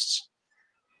analysts.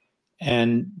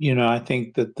 And, I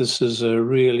think that this is a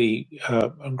really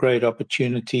a great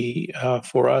opportunity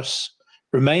for us.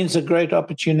 Remains a great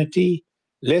opportunity,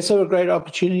 less of a great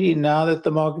opportunity now that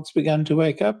the market's begun to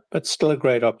wake up, but still a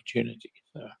great opportunity.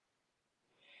 So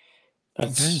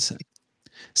that's Okay,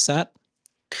 Sat?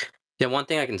 Yeah, one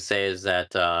thing I can say is that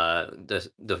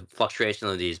the fluctuation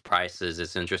of these prices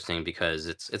is interesting because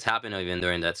it's happened even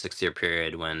during that 6-year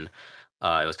period when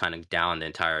it was kind of down the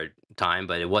entire time,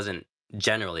 but it wasn't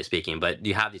generally speaking. But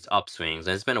you have these upswings, and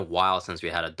it's been a while since we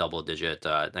had a double-digit,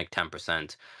 like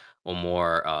 10% or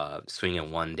more swing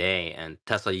in one day. And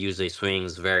Tesla usually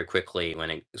swings very quickly when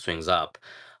it swings up,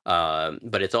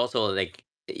 but it's also like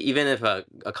even if a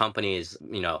company is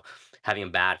having a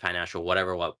bad financial what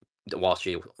the Wall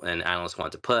Street and analysts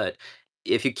want to put,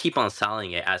 if you keep on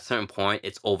selling it, at a certain point,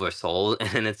 it's oversold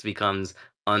and it becomes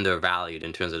undervalued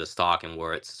in terms of the stock and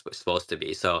where it's supposed to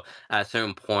be. So at a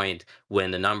certain point,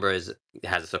 when the numbers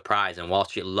has a surprise, and Wall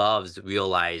Street loves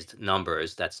realized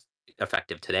numbers that's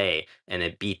effective today, and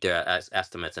it beat their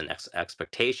estimates and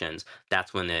expectations,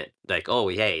 that's when it like, oh,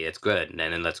 hey, it's good, and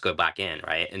then let's go back in,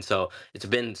 right? And so it's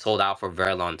been sold out for a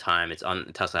very long time.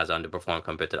 Tesla has underperformed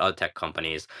compared to other tech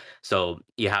companies. So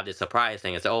you have this surprise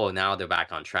thing. It's, oh, now they're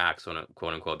back on track, so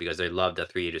quote unquote, because they love the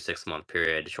 3 to 6 month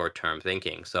period, short term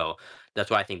thinking. So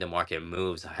that's why I think the market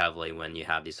moves heavily when you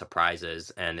have these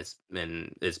surprises, and it's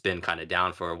been kind of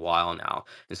down for a while now,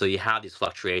 and so you have these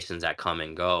fluctuations that come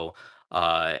and go,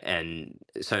 and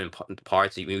certain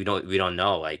parts we don't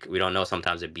know, like we don't know,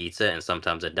 sometimes it beats it and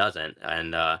sometimes it doesn't,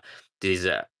 and these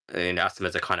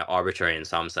estimates are kind of arbitrary in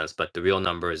some sense, but the real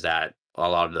numbers that a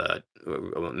lot of the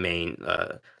main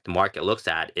the market looks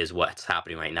at is what's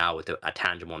happening right now with the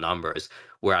tangible numbers.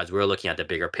 Whereas we're looking at the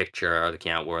bigger picture,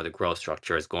 looking at where the growth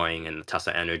structure is going in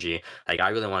Tesla Energy. Like I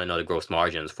really want to know the gross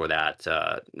margins for that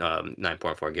 9.4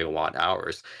 gigawatt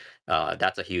hours.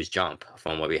 That's a huge jump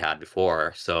from what we had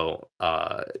before. So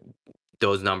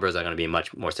those numbers are going to be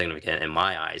much more significant in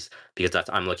my eyes, because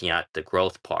I'm looking at the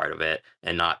growth part of it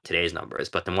and not today's numbers.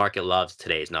 But the market loves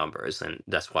today's numbers, and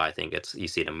that's why I think you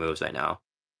see the moves right now.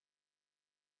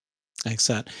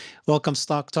 Excellent. Welcome,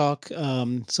 Stock Talk.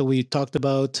 So we talked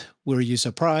about, were you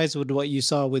surprised with what you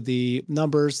saw with the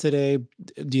numbers today?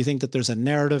 Do you think that there's a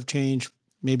narrative change?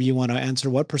 Maybe you want to answer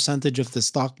what percentage of the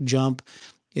stock jump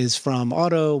is from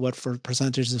auto, what for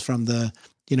percentage is from the,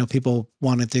 people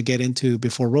wanted to get into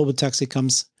before robotaxi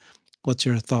comes. What's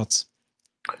your thoughts?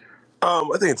 I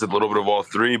think it's a little bit of all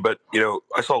three, but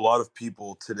I saw a lot of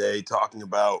people today talking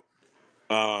about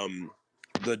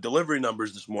the delivery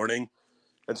numbers this morning,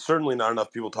 and certainly not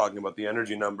enough people talking about the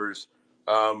energy numbers.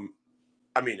 I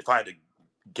mean, if I had to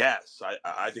guess,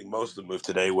 I think most of the move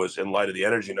today was in light of the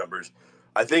energy numbers.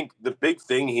 I think the big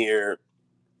thing here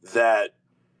that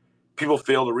people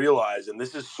fail to realize, and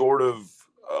this is sort of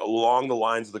along the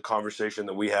lines of the conversation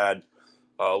that we had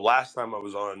last time I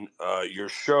was on your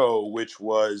show, which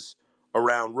was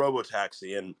around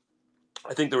robotaxi. And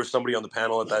I think there was somebody on the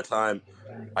panel at that time.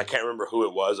 I can't remember who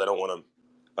it was. I don't want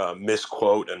to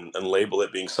misquote and label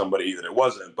it being somebody that it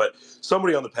wasn't. But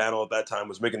somebody on the panel at that time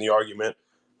was making the argument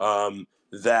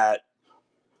that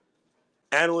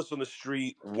analysts on the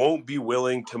street won't be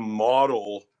willing to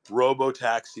model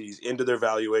robo-taxis into their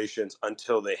valuations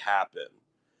until they happen.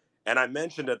 And I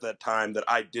mentioned at that time that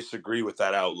I disagree with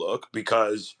that outlook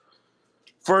because,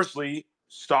 firstly,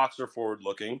 stocks are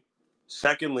forward-looking.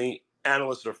 Secondly,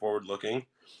 analysts are forward-looking.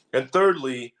 And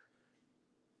thirdly,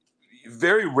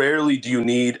 very rarely do you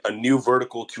need a new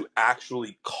vertical to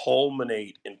actually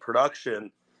culminate in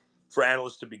production for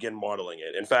analysts to begin modeling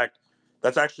it. In fact,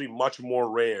 that's actually much more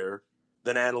rare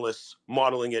than analysts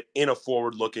modeling it in a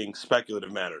forward-looking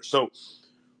speculative manner. So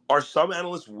are some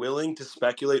analysts willing to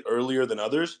speculate earlier than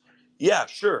others? Yeah,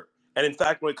 sure. And in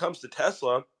fact, when it comes to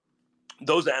Tesla,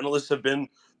 those analysts have been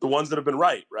the ones that have been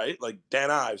right? Like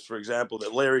Dan Ives, for example,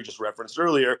 that Larry just referenced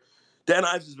earlier. Dan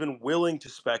Ives has been willing to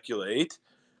speculate,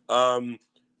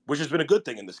 which has been a good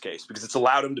thing in this case because it's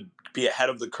allowed him to be ahead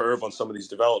of the curve on some of these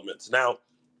developments. Now,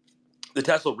 the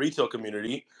Tesla retail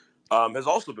community has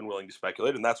also been willing to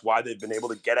speculate, and that's why they've been able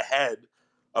to get ahead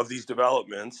of these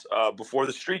developments before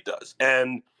the street does.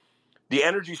 And the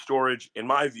energy storage, in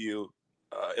my view,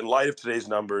 in light of today's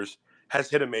numbers, has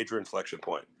hit a major inflection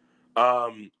point.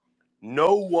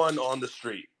 No one on the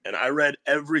street, and I read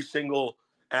every single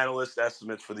analyst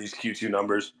estimates for these Q2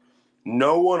 numbers,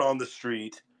 no one on the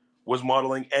street was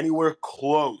modeling anywhere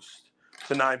close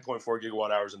to 9.4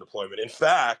 gigawatt hours in deployment. In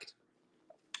fact,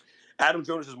 Adam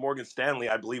Jonas's Morgan Stanley,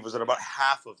 I believe, was at about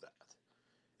half of that.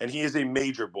 And he is a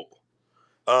major bull.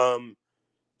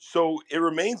 So it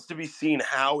remains to be seen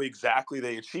how exactly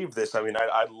they achieve this. I mean,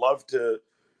 I'd love to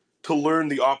learn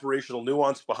the operational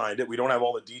nuance behind it. We don't have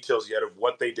all the details yet of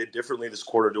what they did differently this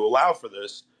quarter to allow for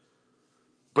this.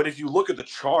 But if you look at the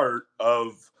chart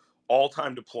of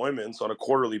all-time deployments on a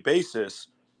quarterly basis,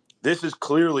 this is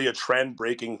clearly a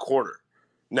trend-breaking quarter.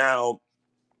 Now,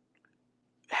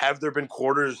 have there been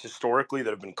quarters historically that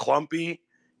have been clumpy?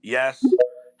 Yes.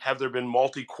 Have there been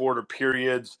multi-quarter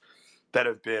periods that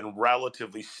have been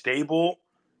relatively stable?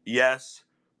 Yes.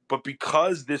 But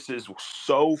because this is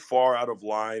so far out of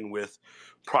line with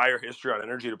prior history on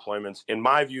energy deployments, in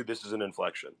my view, this is an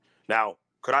inflection. Now,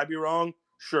 could I be wrong?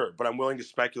 Sure, but I'm willing to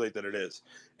speculate that it is.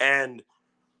 And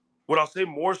what I'll say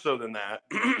more so than that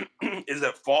is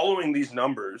that following these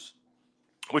numbers,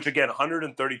 which again,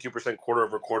 132% quarter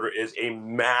over quarter is a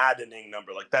maddening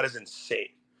number. Like that is insane.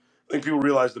 I think people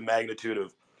realize the magnitude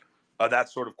of that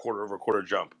sort of quarter over quarter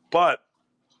jump. But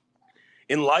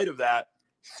in light of that,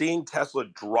 seeing Tesla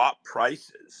drop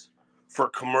prices for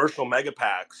commercial mega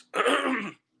packs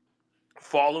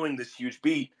following this huge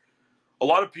beat, a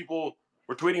lot of people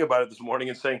were tweeting about it this morning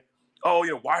and saying, oh,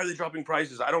 why are they dropping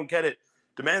prices? I don't get it.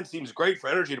 Demand seems great for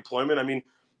energy deployment. I mean,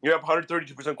 you're up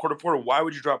 132% quarter to quarter. Why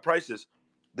would you drop prices?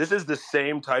 This is the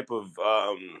same type of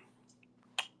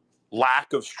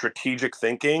lack of strategic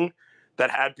thinking that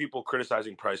had people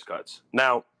criticizing price cuts.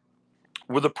 Now,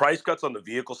 were the price cuts on the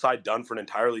vehicle side done for an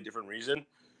entirely different reason?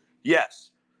 Yes.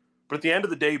 But at the end of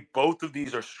the day, both of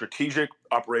these are strategic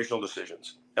operational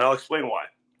decisions. And I'll explain why.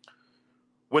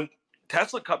 When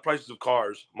Tesla cut prices of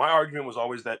cars, my argument was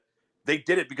always that they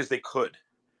did it because they could,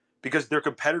 because their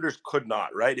competitors could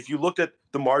not, right? If you looked at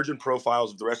the margin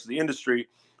profiles of the rest of the industry,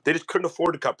 they just couldn't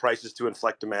afford to cut prices to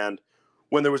inflect demand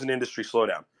when there was an industry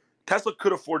slowdown. Tesla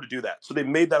could afford to do that. So they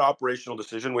made that operational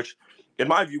decision, which in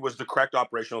my view was the correct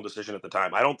operational decision at the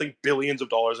time. I don't think billions of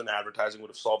dollars in advertising would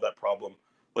have solved that problem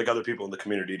like other people in the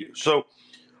community do. So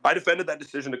I defended that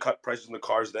decision to cut prices in the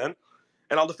cars then,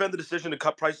 and I'll defend the decision to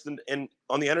cut prices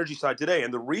on the energy side today.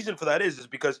 And the reason for that is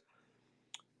because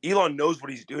Elon knows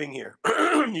what he's doing here.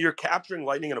 You're capturing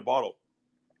lightning in a bottle.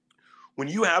 When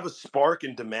you have a spark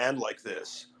in demand like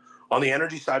this on the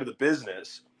energy side of the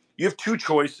business, you have two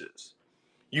choices.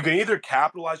 You can either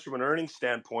capitalize from an earnings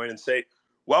standpoint and say,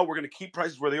 well, we're going to keep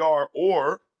prices where they are,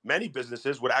 or many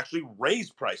businesses would actually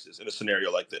raise prices in a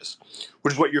scenario like this,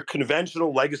 which is what your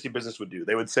conventional legacy business would do.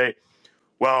 They would say,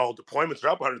 well, deployments are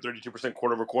up 132%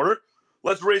 quarter over quarter.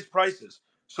 Let's raise prices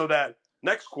so that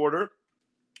next quarter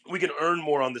we can earn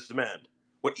more on this demand.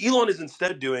 What Elon is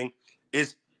instead doing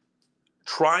is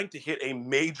trying to hit a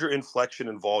major inflection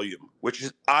in volume, which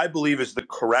is, I believe, is the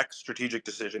correct strategic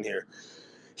decision here.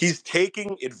 He's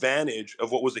taking advantage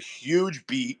of what was a huge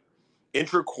beat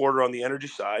intra-quarter on the energy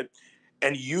side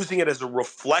and using it as a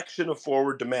reflection of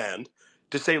forward demand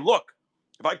to say, look,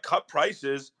 if I cut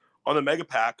prices on the mega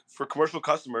pack for commercial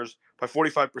customers by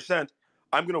 45%,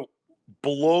 I'm going to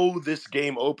blow this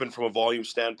game open from a volume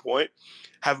standpoint,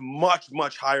 have much,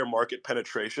 much higher market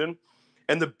penetration.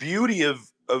 And the beauty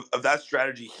of that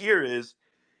strategy here is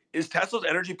Tesla's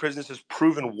energy business has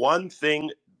proven one thing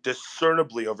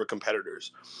discernibly over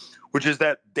competitors, which is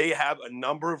that they have a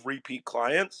number of repeat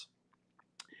clients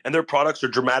and their products are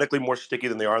dramatically more sticky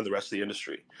than they are in the rest of the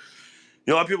industry.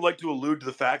 A lot of people like to allude to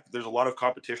the fact that there's a lot of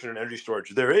competition in energy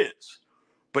storage. There is.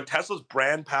 But Tesla's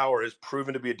brand power has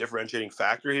proven to be a differentiating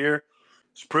factor here.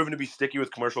 It's proven to be sticky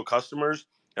with commercial customers.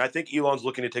 And I think Elon's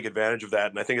looking to take advantage of that.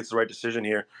 And I think it's the right decision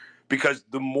here because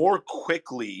the more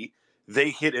quickly they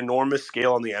hit enormous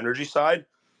scale on the energy side,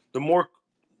 the more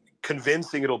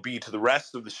convincing it'll be to the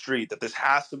rest of the street that this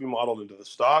has to be modeled into the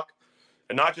stock,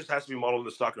 and not just has to be modeled in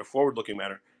the stock in a forward-looking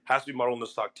manner, has to be modeled in the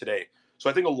stock today. So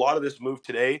I think a lot of this move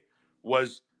today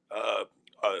was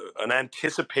an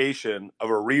anticipation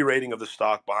of a re-rating of the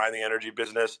stock behind the energy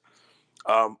business.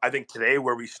 I think today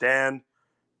where we stand,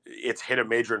 it's hit a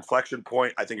major inflection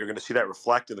point. I think you're going to see that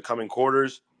reflect in the coming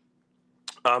quarters.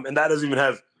 And that doesn't even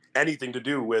have anything to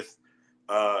do with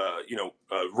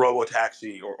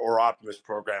robo-taxi or Optimus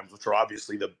programs, which are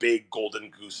obviously the big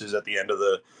golden gooses at the end of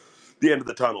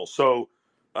the tunnel. So,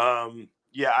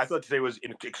 I thought today was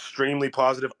extremely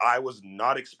positive. I was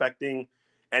not expecting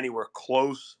anywhere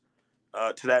close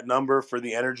to that number for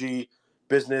the energy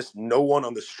business. No one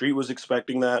on the street was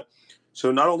expecting that. So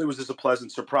not only was this a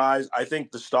pleasant surprise, I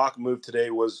think the stock move today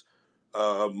was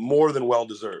more than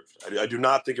well-deserved. I do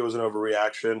not think it was an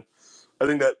overreaction. I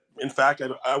think that, in fact,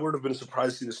 I would have been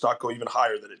surprised to see the stock go even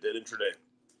higher than it did intraday.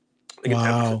 I think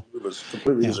Wow. it was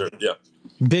completely deserved. Yeah.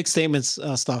 Big statements,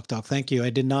 Stock Talk. Thank you. I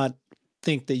did not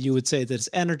think that you would say that it's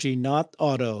energy, not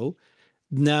auto.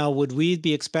 Now, would we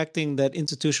be expecting that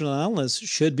institutional analysts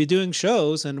should be doing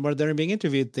shows and where they're being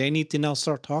interviewed, they need to now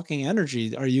start talking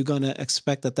energy? Are you going to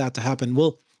expect that to happen?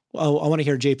 Well, I want to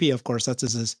hear JP, of course, that's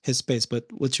his space, but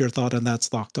what's your thought on that,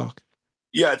 Stock Talk?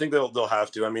 Yeah, I think they'll have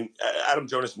to. I mean, Adam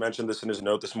Jonas mentioned this in his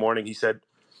note this morning. He said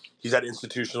he's had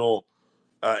institutional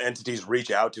entities reach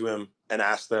out to him and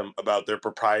ask them about their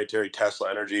proprietary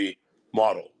Tesla energy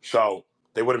model. So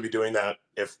they wouldn't be doing that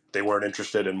if they weren't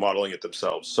interested in modeling it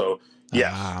themselves. So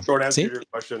yes, short answer to your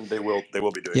question, they will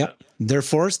be doing that. They're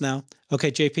forced now.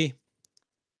 Okay, JP.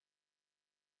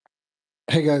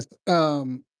 Hey guys.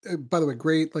 By the way,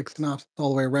 great synopsis all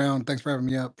the way around. Thanks for having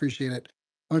me up. Appreciate it.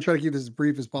 I'm gonna try to keep this as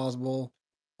brief as possible.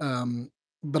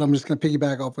 But I'm just gonna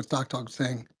piggyback off what Stock Talk is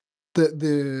saying.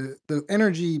 The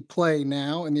energy play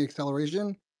now and the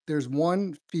acceleration, there's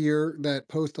one fear that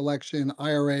post-election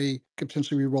IRA could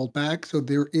potentially be rolled back. So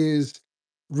there is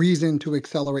reason to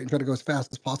accelerate and try to go as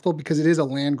fast as possible because it is a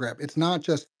land grab. It's not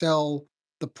just sell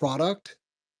the product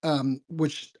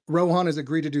which Rohan has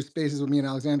agreed to do spaces with me and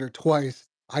Alexander twice.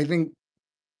 I think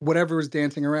whatever is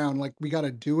dancing around, like we got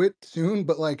to do it soon,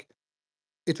 but like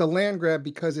it's a land grab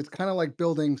because it's kind of like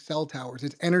building cell towers.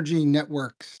 It's energy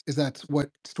networks, is that's what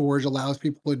storage allows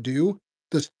people to do.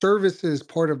 The services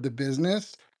part of the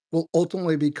business will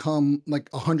ultimately become like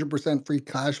 100% free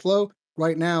cash flow.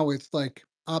 Right now, it's like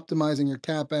optimizing your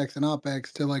capex and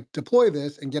opex to like deploy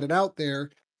this and get it out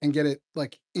there and get it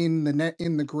like in the net,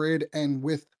 in the grid, and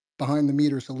with behind the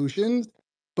meter solutions.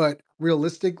 But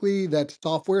realistically, that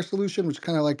software solution, which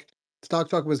kind of like Stock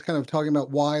Talk was kind of talking about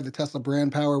why the Tesla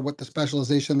brand power, what the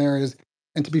specialization there is.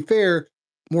 And to be fair,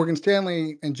 Morgan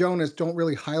Stanley and Jonas don't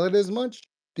really highlight it as much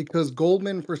because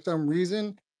Goldman, for some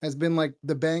reason, has been like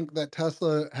the bank that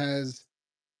Tesla has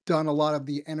done a lot of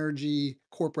the energy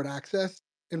corporate access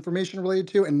information related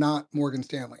to, and not Morgan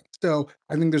Stanley. So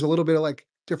I think there's a little bit of like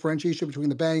differentiation between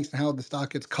the banks and how the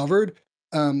stock gets covered.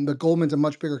 But Goldman's a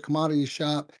much bigger commodity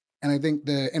shop. And I think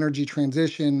the energy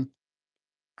transition,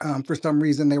 for some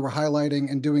reason they were highlighting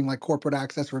and doing like corporate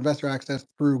access or investor access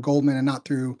through Goldman and not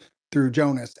through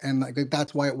Jonas, and like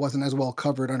that's why it wasn't as well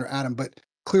covered under Adam. But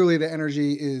clearly the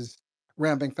energy is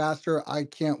ramping faster. I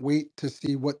can't wait to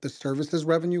see what the services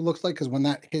revenue looks like, because when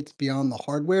that hits beyond the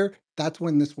hardware, that's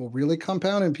when this will really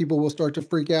compound and people will start to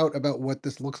freak out about what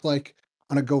this looks like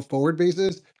on a go forward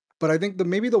basis. But I think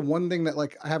maybe the one thing that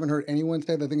like I haven't heard anyone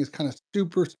say that I think is kind of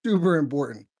super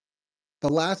important, the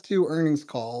last two earnings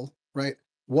calls, right?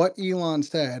 What Elon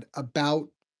said about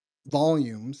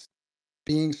volumes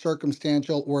being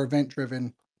circumstantial or event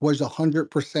driven was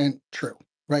 100% true,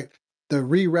 right? The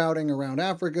rerouting around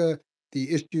Africa,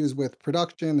 the issues with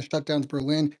production, the shutdowns in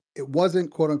Berlin, it wasn't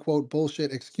quote unquote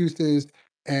bullshit excuses,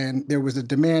 and there was a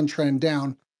demand trend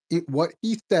down. What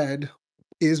he said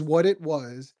is what it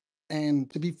was. And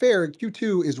to be fair,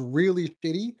 Q2 is really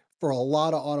shitty for a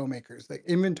lot of automakers. Like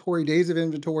inventory, days of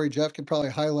inventory, Jeff could probably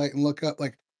highlight and look up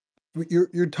like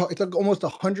it's like almost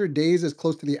 100 days as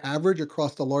close to the average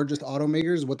across the largest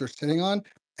automakers, what they're sitting on,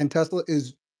 and Tesla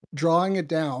is drawing it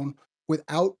down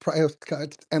without price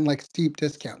cuts and like steep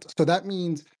discounts. So that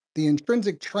means the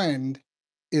intrinsic trend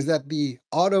is that the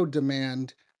auto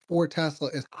demand for Tesla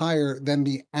is higher than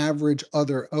the average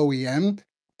other OEM.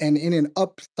 And in an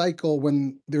up cycle,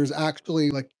 when there's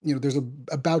actually like, there's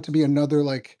about to be another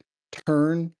like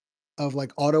turn of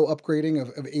like auto upgrading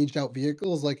of aged out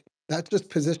vehicles, like that's just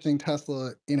positioning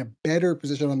Tesla in a better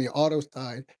position on the auto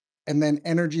side. And then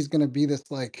energy is going to be this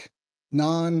like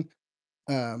um,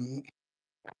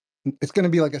 it's going to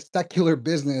be like a secular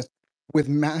business with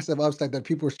massive upside that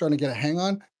people are starting to get a hang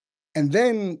on. And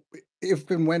then if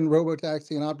and when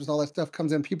robotaxi and Optus, all that stuff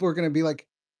comes in, people are going to be like,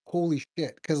 holy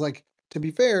shit. Because like, to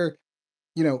be fair,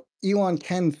 Elon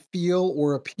can feel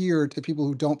or appear to people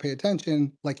who don't pay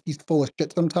attention like he's full of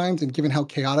shit sometimes. And given how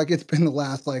chaotic it's been the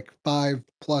last like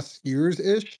 5+ years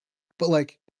ish, but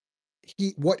like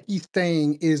what he's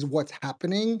saying is what's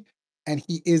happening, and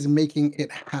he is making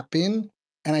it happen.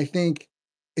 And I think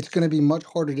it's going to be much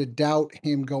harder to doubt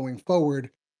him going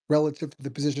forward relative to the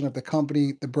position of the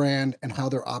company, the brand, and how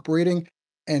they're operating.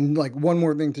 And like one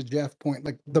more thing to Jeff's point,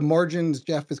 like the margins,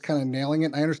 Jeff is kind of nailing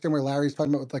it. I understand where Larry's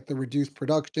talking about with like the reduced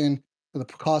production, the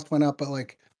cost went up, but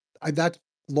like that's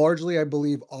largely, I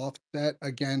believe, offset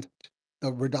against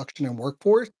the reduction in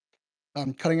workforce.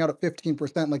 Cutting out at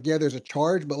 15%, like, yeah, there's a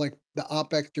charge, but like the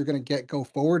OpEx you're going to get go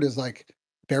forward is like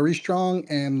very strong.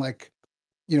 And like,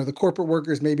 the corporate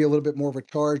workers may be a little bit more of a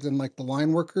charge than like the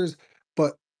line workers,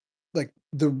 but like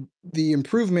the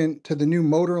improvement to the new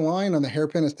motor line on the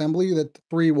hairpin assembly that the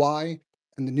 3Y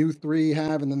and the new 3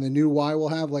 have, and then the new Y will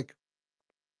have, like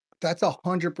that's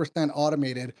 100%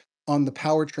 automated on the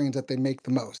powertrains that they make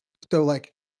the most. So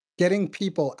like getting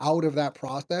people out of that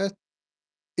process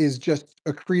is just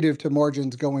accretive to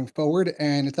margins going forward,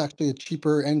 and it's actually a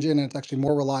cheaper engine, and it's actually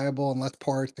more reliable and less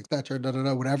parts, et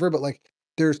cetera, whatever. But like,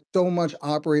 there's so much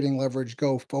operating leverage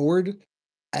go forward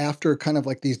after kind of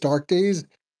like these dark days,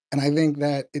 and I think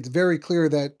that it's very clear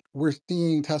that we're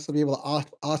seeing Tesla be able to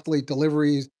oscillate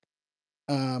deliveries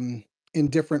in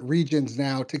different regions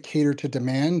now to cater to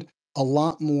demand a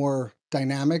lot more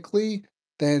dynamically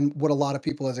than what a lot of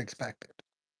people has expected.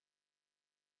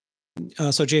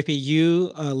 So JP,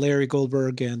 you, Larry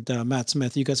Goldberg, and Matt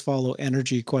Smith, you guys follow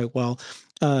energy quite well.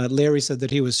 Larry said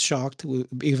that he was shocked,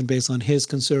 even based on his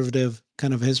conservative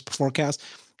kind of his forecast.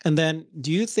 And then,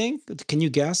 can you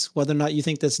guess whether or not you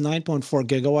think this 9.4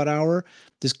 gigawatt hour,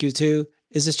 this Q2,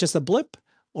 is this just a blip,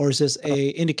 or is this a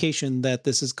indication that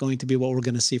this is going to be what we're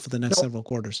going to see for the next several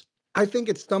quarters? I think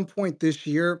at some point this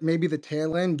year, maybe the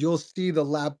tail end, you'll see the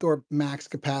Lapthorpe max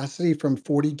capacity from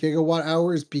 40 gigawatt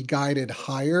hours be guided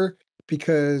higher,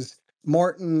 because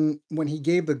Martin, when he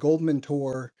gave the Goldman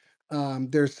tour,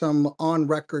 there's some on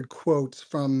record quotes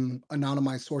from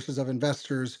anonymized sources of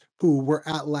investors who were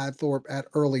at Ladthorpe at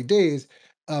early days.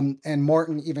 And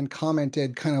Martin even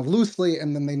commented kind of loosely,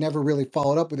 and then they never really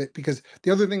followed up with it, because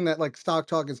the other thing that like Stock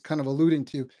Talk is kind of alluding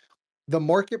to, the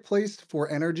marketplace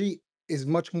for energy is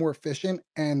much more efficient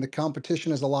and the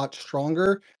competition is a lot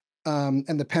stronger, and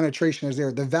the penetration is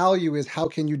there. The value is how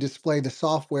can you display the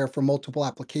software for multiple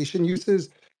application uses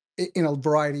in a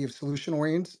variety of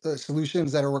solutions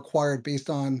that are required based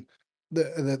on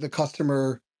the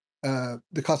customer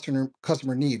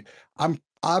need.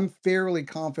 I'm fairly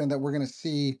confident that we're going to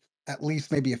see at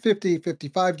least maybe a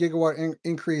 55 gigawatt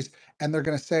increase, and they're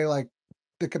going to say like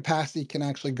the capacity can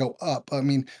actually go up. I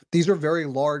mean, these are very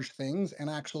large things, and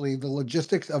actually the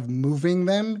logistics of moving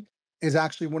them is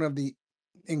actually one of the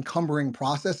encumbering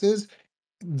processes.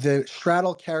 The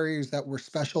straddle carriers that were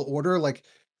special order, like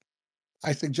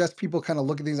I suggest people kind of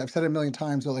look at these. I've said it a million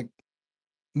times, but like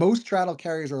most straddle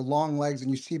carriers are long legs,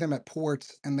 and you see them at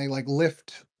ports, and they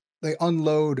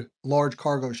unload large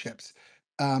cargo ships,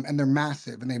 and they're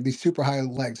massive, and they have these super high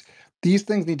legs. These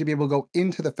things need to be able to go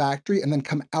into the factory and then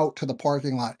come out to the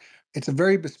parking lot. It's a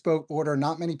very bespoke order.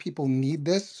 Not many people need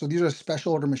this, so these are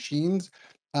special order machines.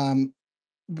 Um,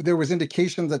 there was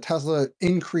indications that Tesla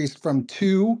increased from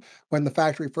 2 when the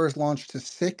factory first launched to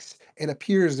 6. It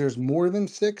appears there's more than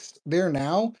 6 there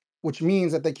now, which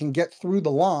means that they can get through the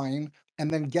line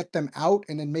and then get them out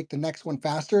and then make the next one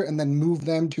faster and then move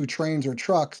them to trains or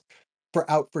trucks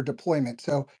for deployment.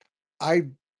 So I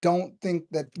don't think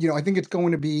that, I think it's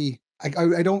going to be,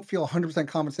 I don't feel 100%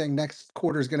 confident saying next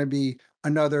quarter is going to be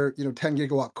another, 10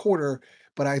 gigawatt quarter,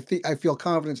 but I feel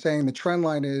confident saying the trend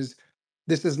line is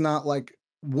this is not like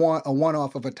a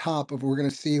one-off of a top of we're going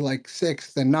to see like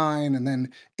 6, then 9, and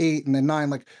then 8, and then 9.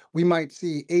 Like we might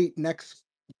see 8 next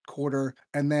quarter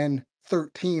and then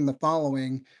 13 the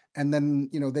following. And then,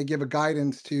 they give a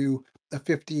guidance to a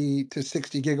 50 to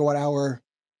 60 gigawatt hour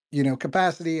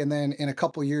capacity, and then in a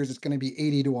couple of years it's going to be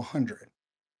 80 to 100.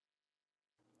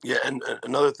 Yeah, and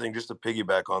another thing, just to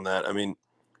piggyback on that, I mean,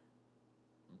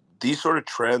 these sort of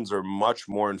trends are much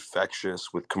more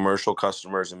infectious with commercial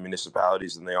customers and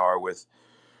municipalities than they are with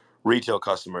retail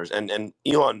customers, and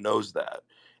Elon knows that.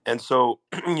 And so,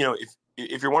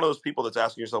 if you're one of those people that's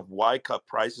asking yourself why cut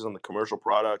prices on the commercial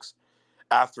products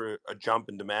after a jump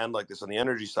in demand like this on the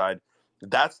energy side,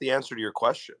 that's the answer to your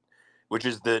question, which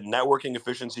is the networking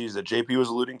efficiencies that JP was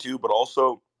alluding to, but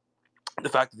also the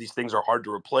fact that these things are hard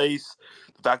to replace,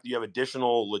 the fact that you have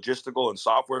additional logistical and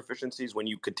software efficiencies when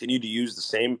you continue to use the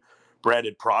same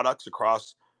branded products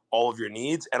across all of your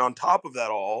needs. And on top of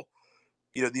that all,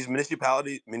 these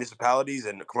municipalities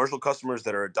and commercial customers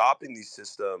that are adopting these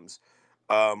systems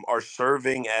are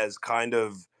serving as kind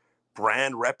of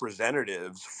brand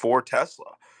representatives for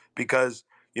Tesla, because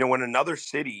when another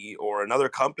city or another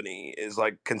company is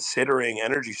like considering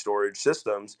energy storage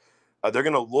systems, they're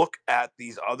going to look at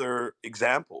these other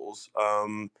examples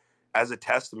as a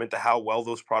testament to how well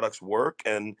those products work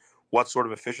and what sort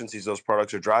of efficiencies those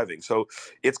products are driving. So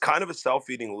it's kind of a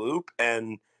self-feeding loop,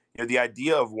 and the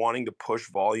idea of wanting to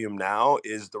push volume now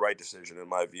is the right decision in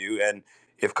my view. And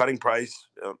if cutting price,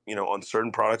 on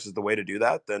certain products is the way to do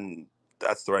that, then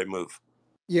that's the right move.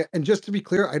 Yeah, and just to be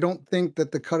clear, I don't think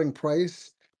that the cutting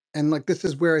price, and like this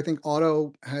is where I think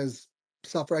auto has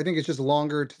suffered. I think it's just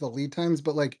longer to the lead times,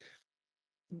 but like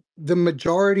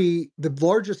the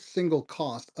largest single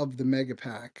cost of the mega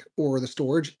pack or the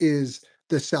storage is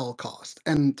the cell cost.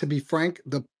 And to be frank,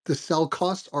 the cell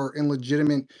costs are in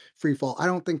legitimate free fall. I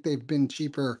don't think they've been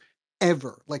cheaper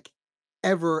ever, like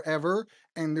ever.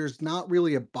 And there's not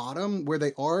really a bottom where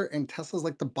they are. And Tesla's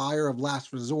like the buyer of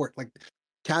last resort. Like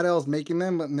CATL's making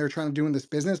them and they're trying to do in this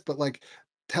business, but like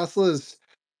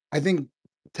I think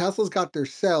Tesla's got their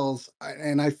cells,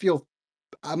 and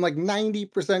I'm like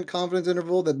 90% confidence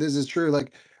interval that this is true.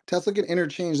 Like Tesla can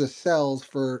interchange the cells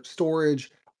for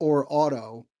storage or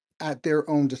auto at their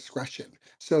own discretion.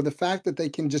 So the fact that they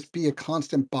can just be a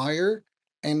constant buyer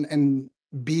and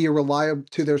be reliable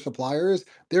to their suppliers,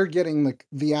 they're getting like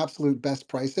the absolute best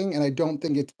pricing. And I don't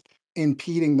think it's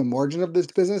impeding the margin of this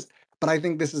business. But I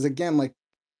think this is again like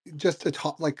just to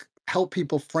talk, like help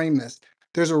people frame this.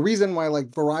 There's a reason why like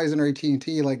Verizon or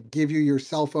AT&T like give you your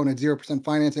cell phone at 0%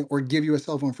 financing or give you a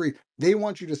cell phone free. They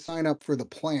want you to sign up for the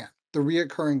plan, the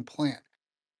reoccurring plan.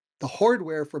 The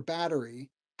hardware for battery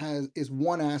is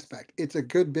one aspect. It's a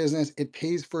good business. It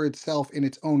pays for itself in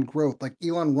its own growth. Like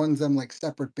Elon runs them like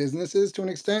separate businesses to an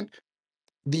extent.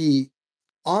 The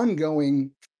ongoing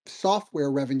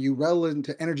software revenue relevant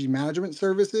to energy management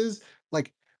services,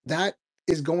 like that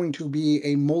is going to be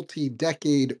a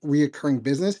multi-decade reoccurring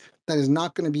business that is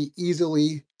not going to be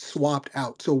easily swapped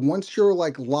out. So once you're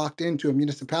like locked into a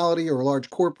municipality or a large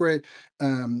corporate,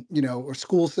 or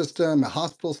school system, a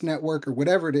hospital's network, or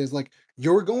whatever it is, like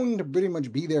you're going to pretty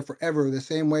much be there forever, the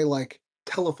same way like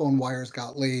telephone wires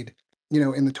got laid,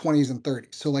 in the 20s and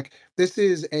 30s. So like this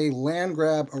is a land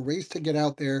grab, a race to get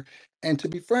out there. And to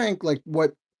be frank, like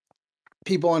what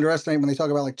people underestimate when they talk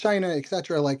about like China, et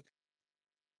cetera, like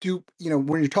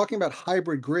when you're talking about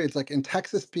hybrid grids, like in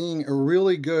Texas being a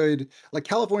really good, like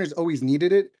California's always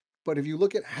needed it, but if you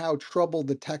look at how troubled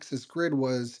the Texas grid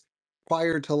was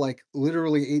prior to like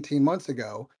literally 18 months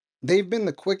ago, they've been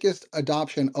the quickest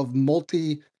adoption of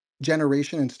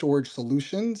multi-generation and storage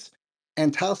solutions.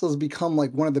 And Tesla's become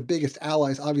like one of the biggest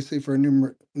allies, obviously for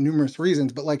numerous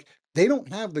reasons, but like they don't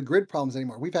have the grid problems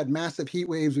anymore. We've had massive heat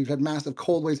waves, we've had massive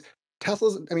cold waves.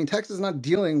 Texas is not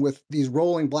dealing with these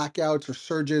rolling blackouts or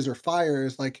surges or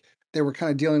fires like they were kind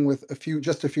of dealing with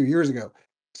just a few years ago.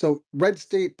 So red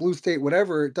state, blue state,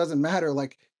 whatever, it doesn't matter.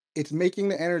 Like it's making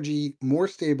the energy more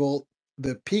stable.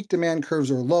 The peak demand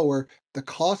curves are lower, the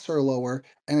costs are lower,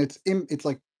 and it's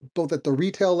like both at the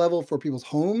retail level for people's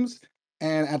homes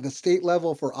and at the state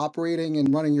level for operating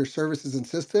and running your services and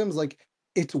systems. Like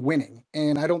it's winning.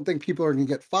 And I don't think people are going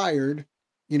to get fired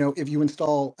if you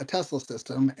install a Tesla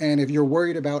system. And if you're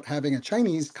worried about having a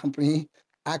Chinese company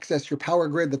access your power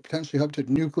grid that potentially hook to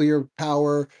nuclear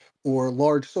power or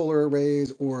large solar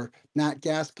arrays or nat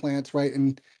gas plants, right?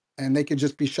 And they could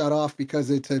just be shut off because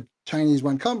it's a Chinese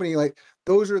run company. Like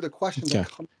those are the questions that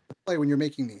come into play when you're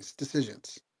making these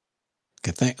decisions.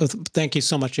 Okay, thank you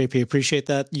so much, JP. Appreciate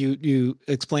that. You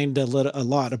explained a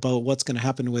lot about what's going to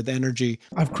happen with energy.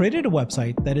 I've created a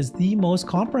website that is the most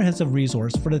comprehensive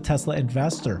resource for the Tesla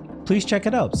investor. Please check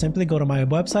it out. Simply go to my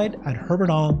website at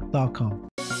herbertong.com.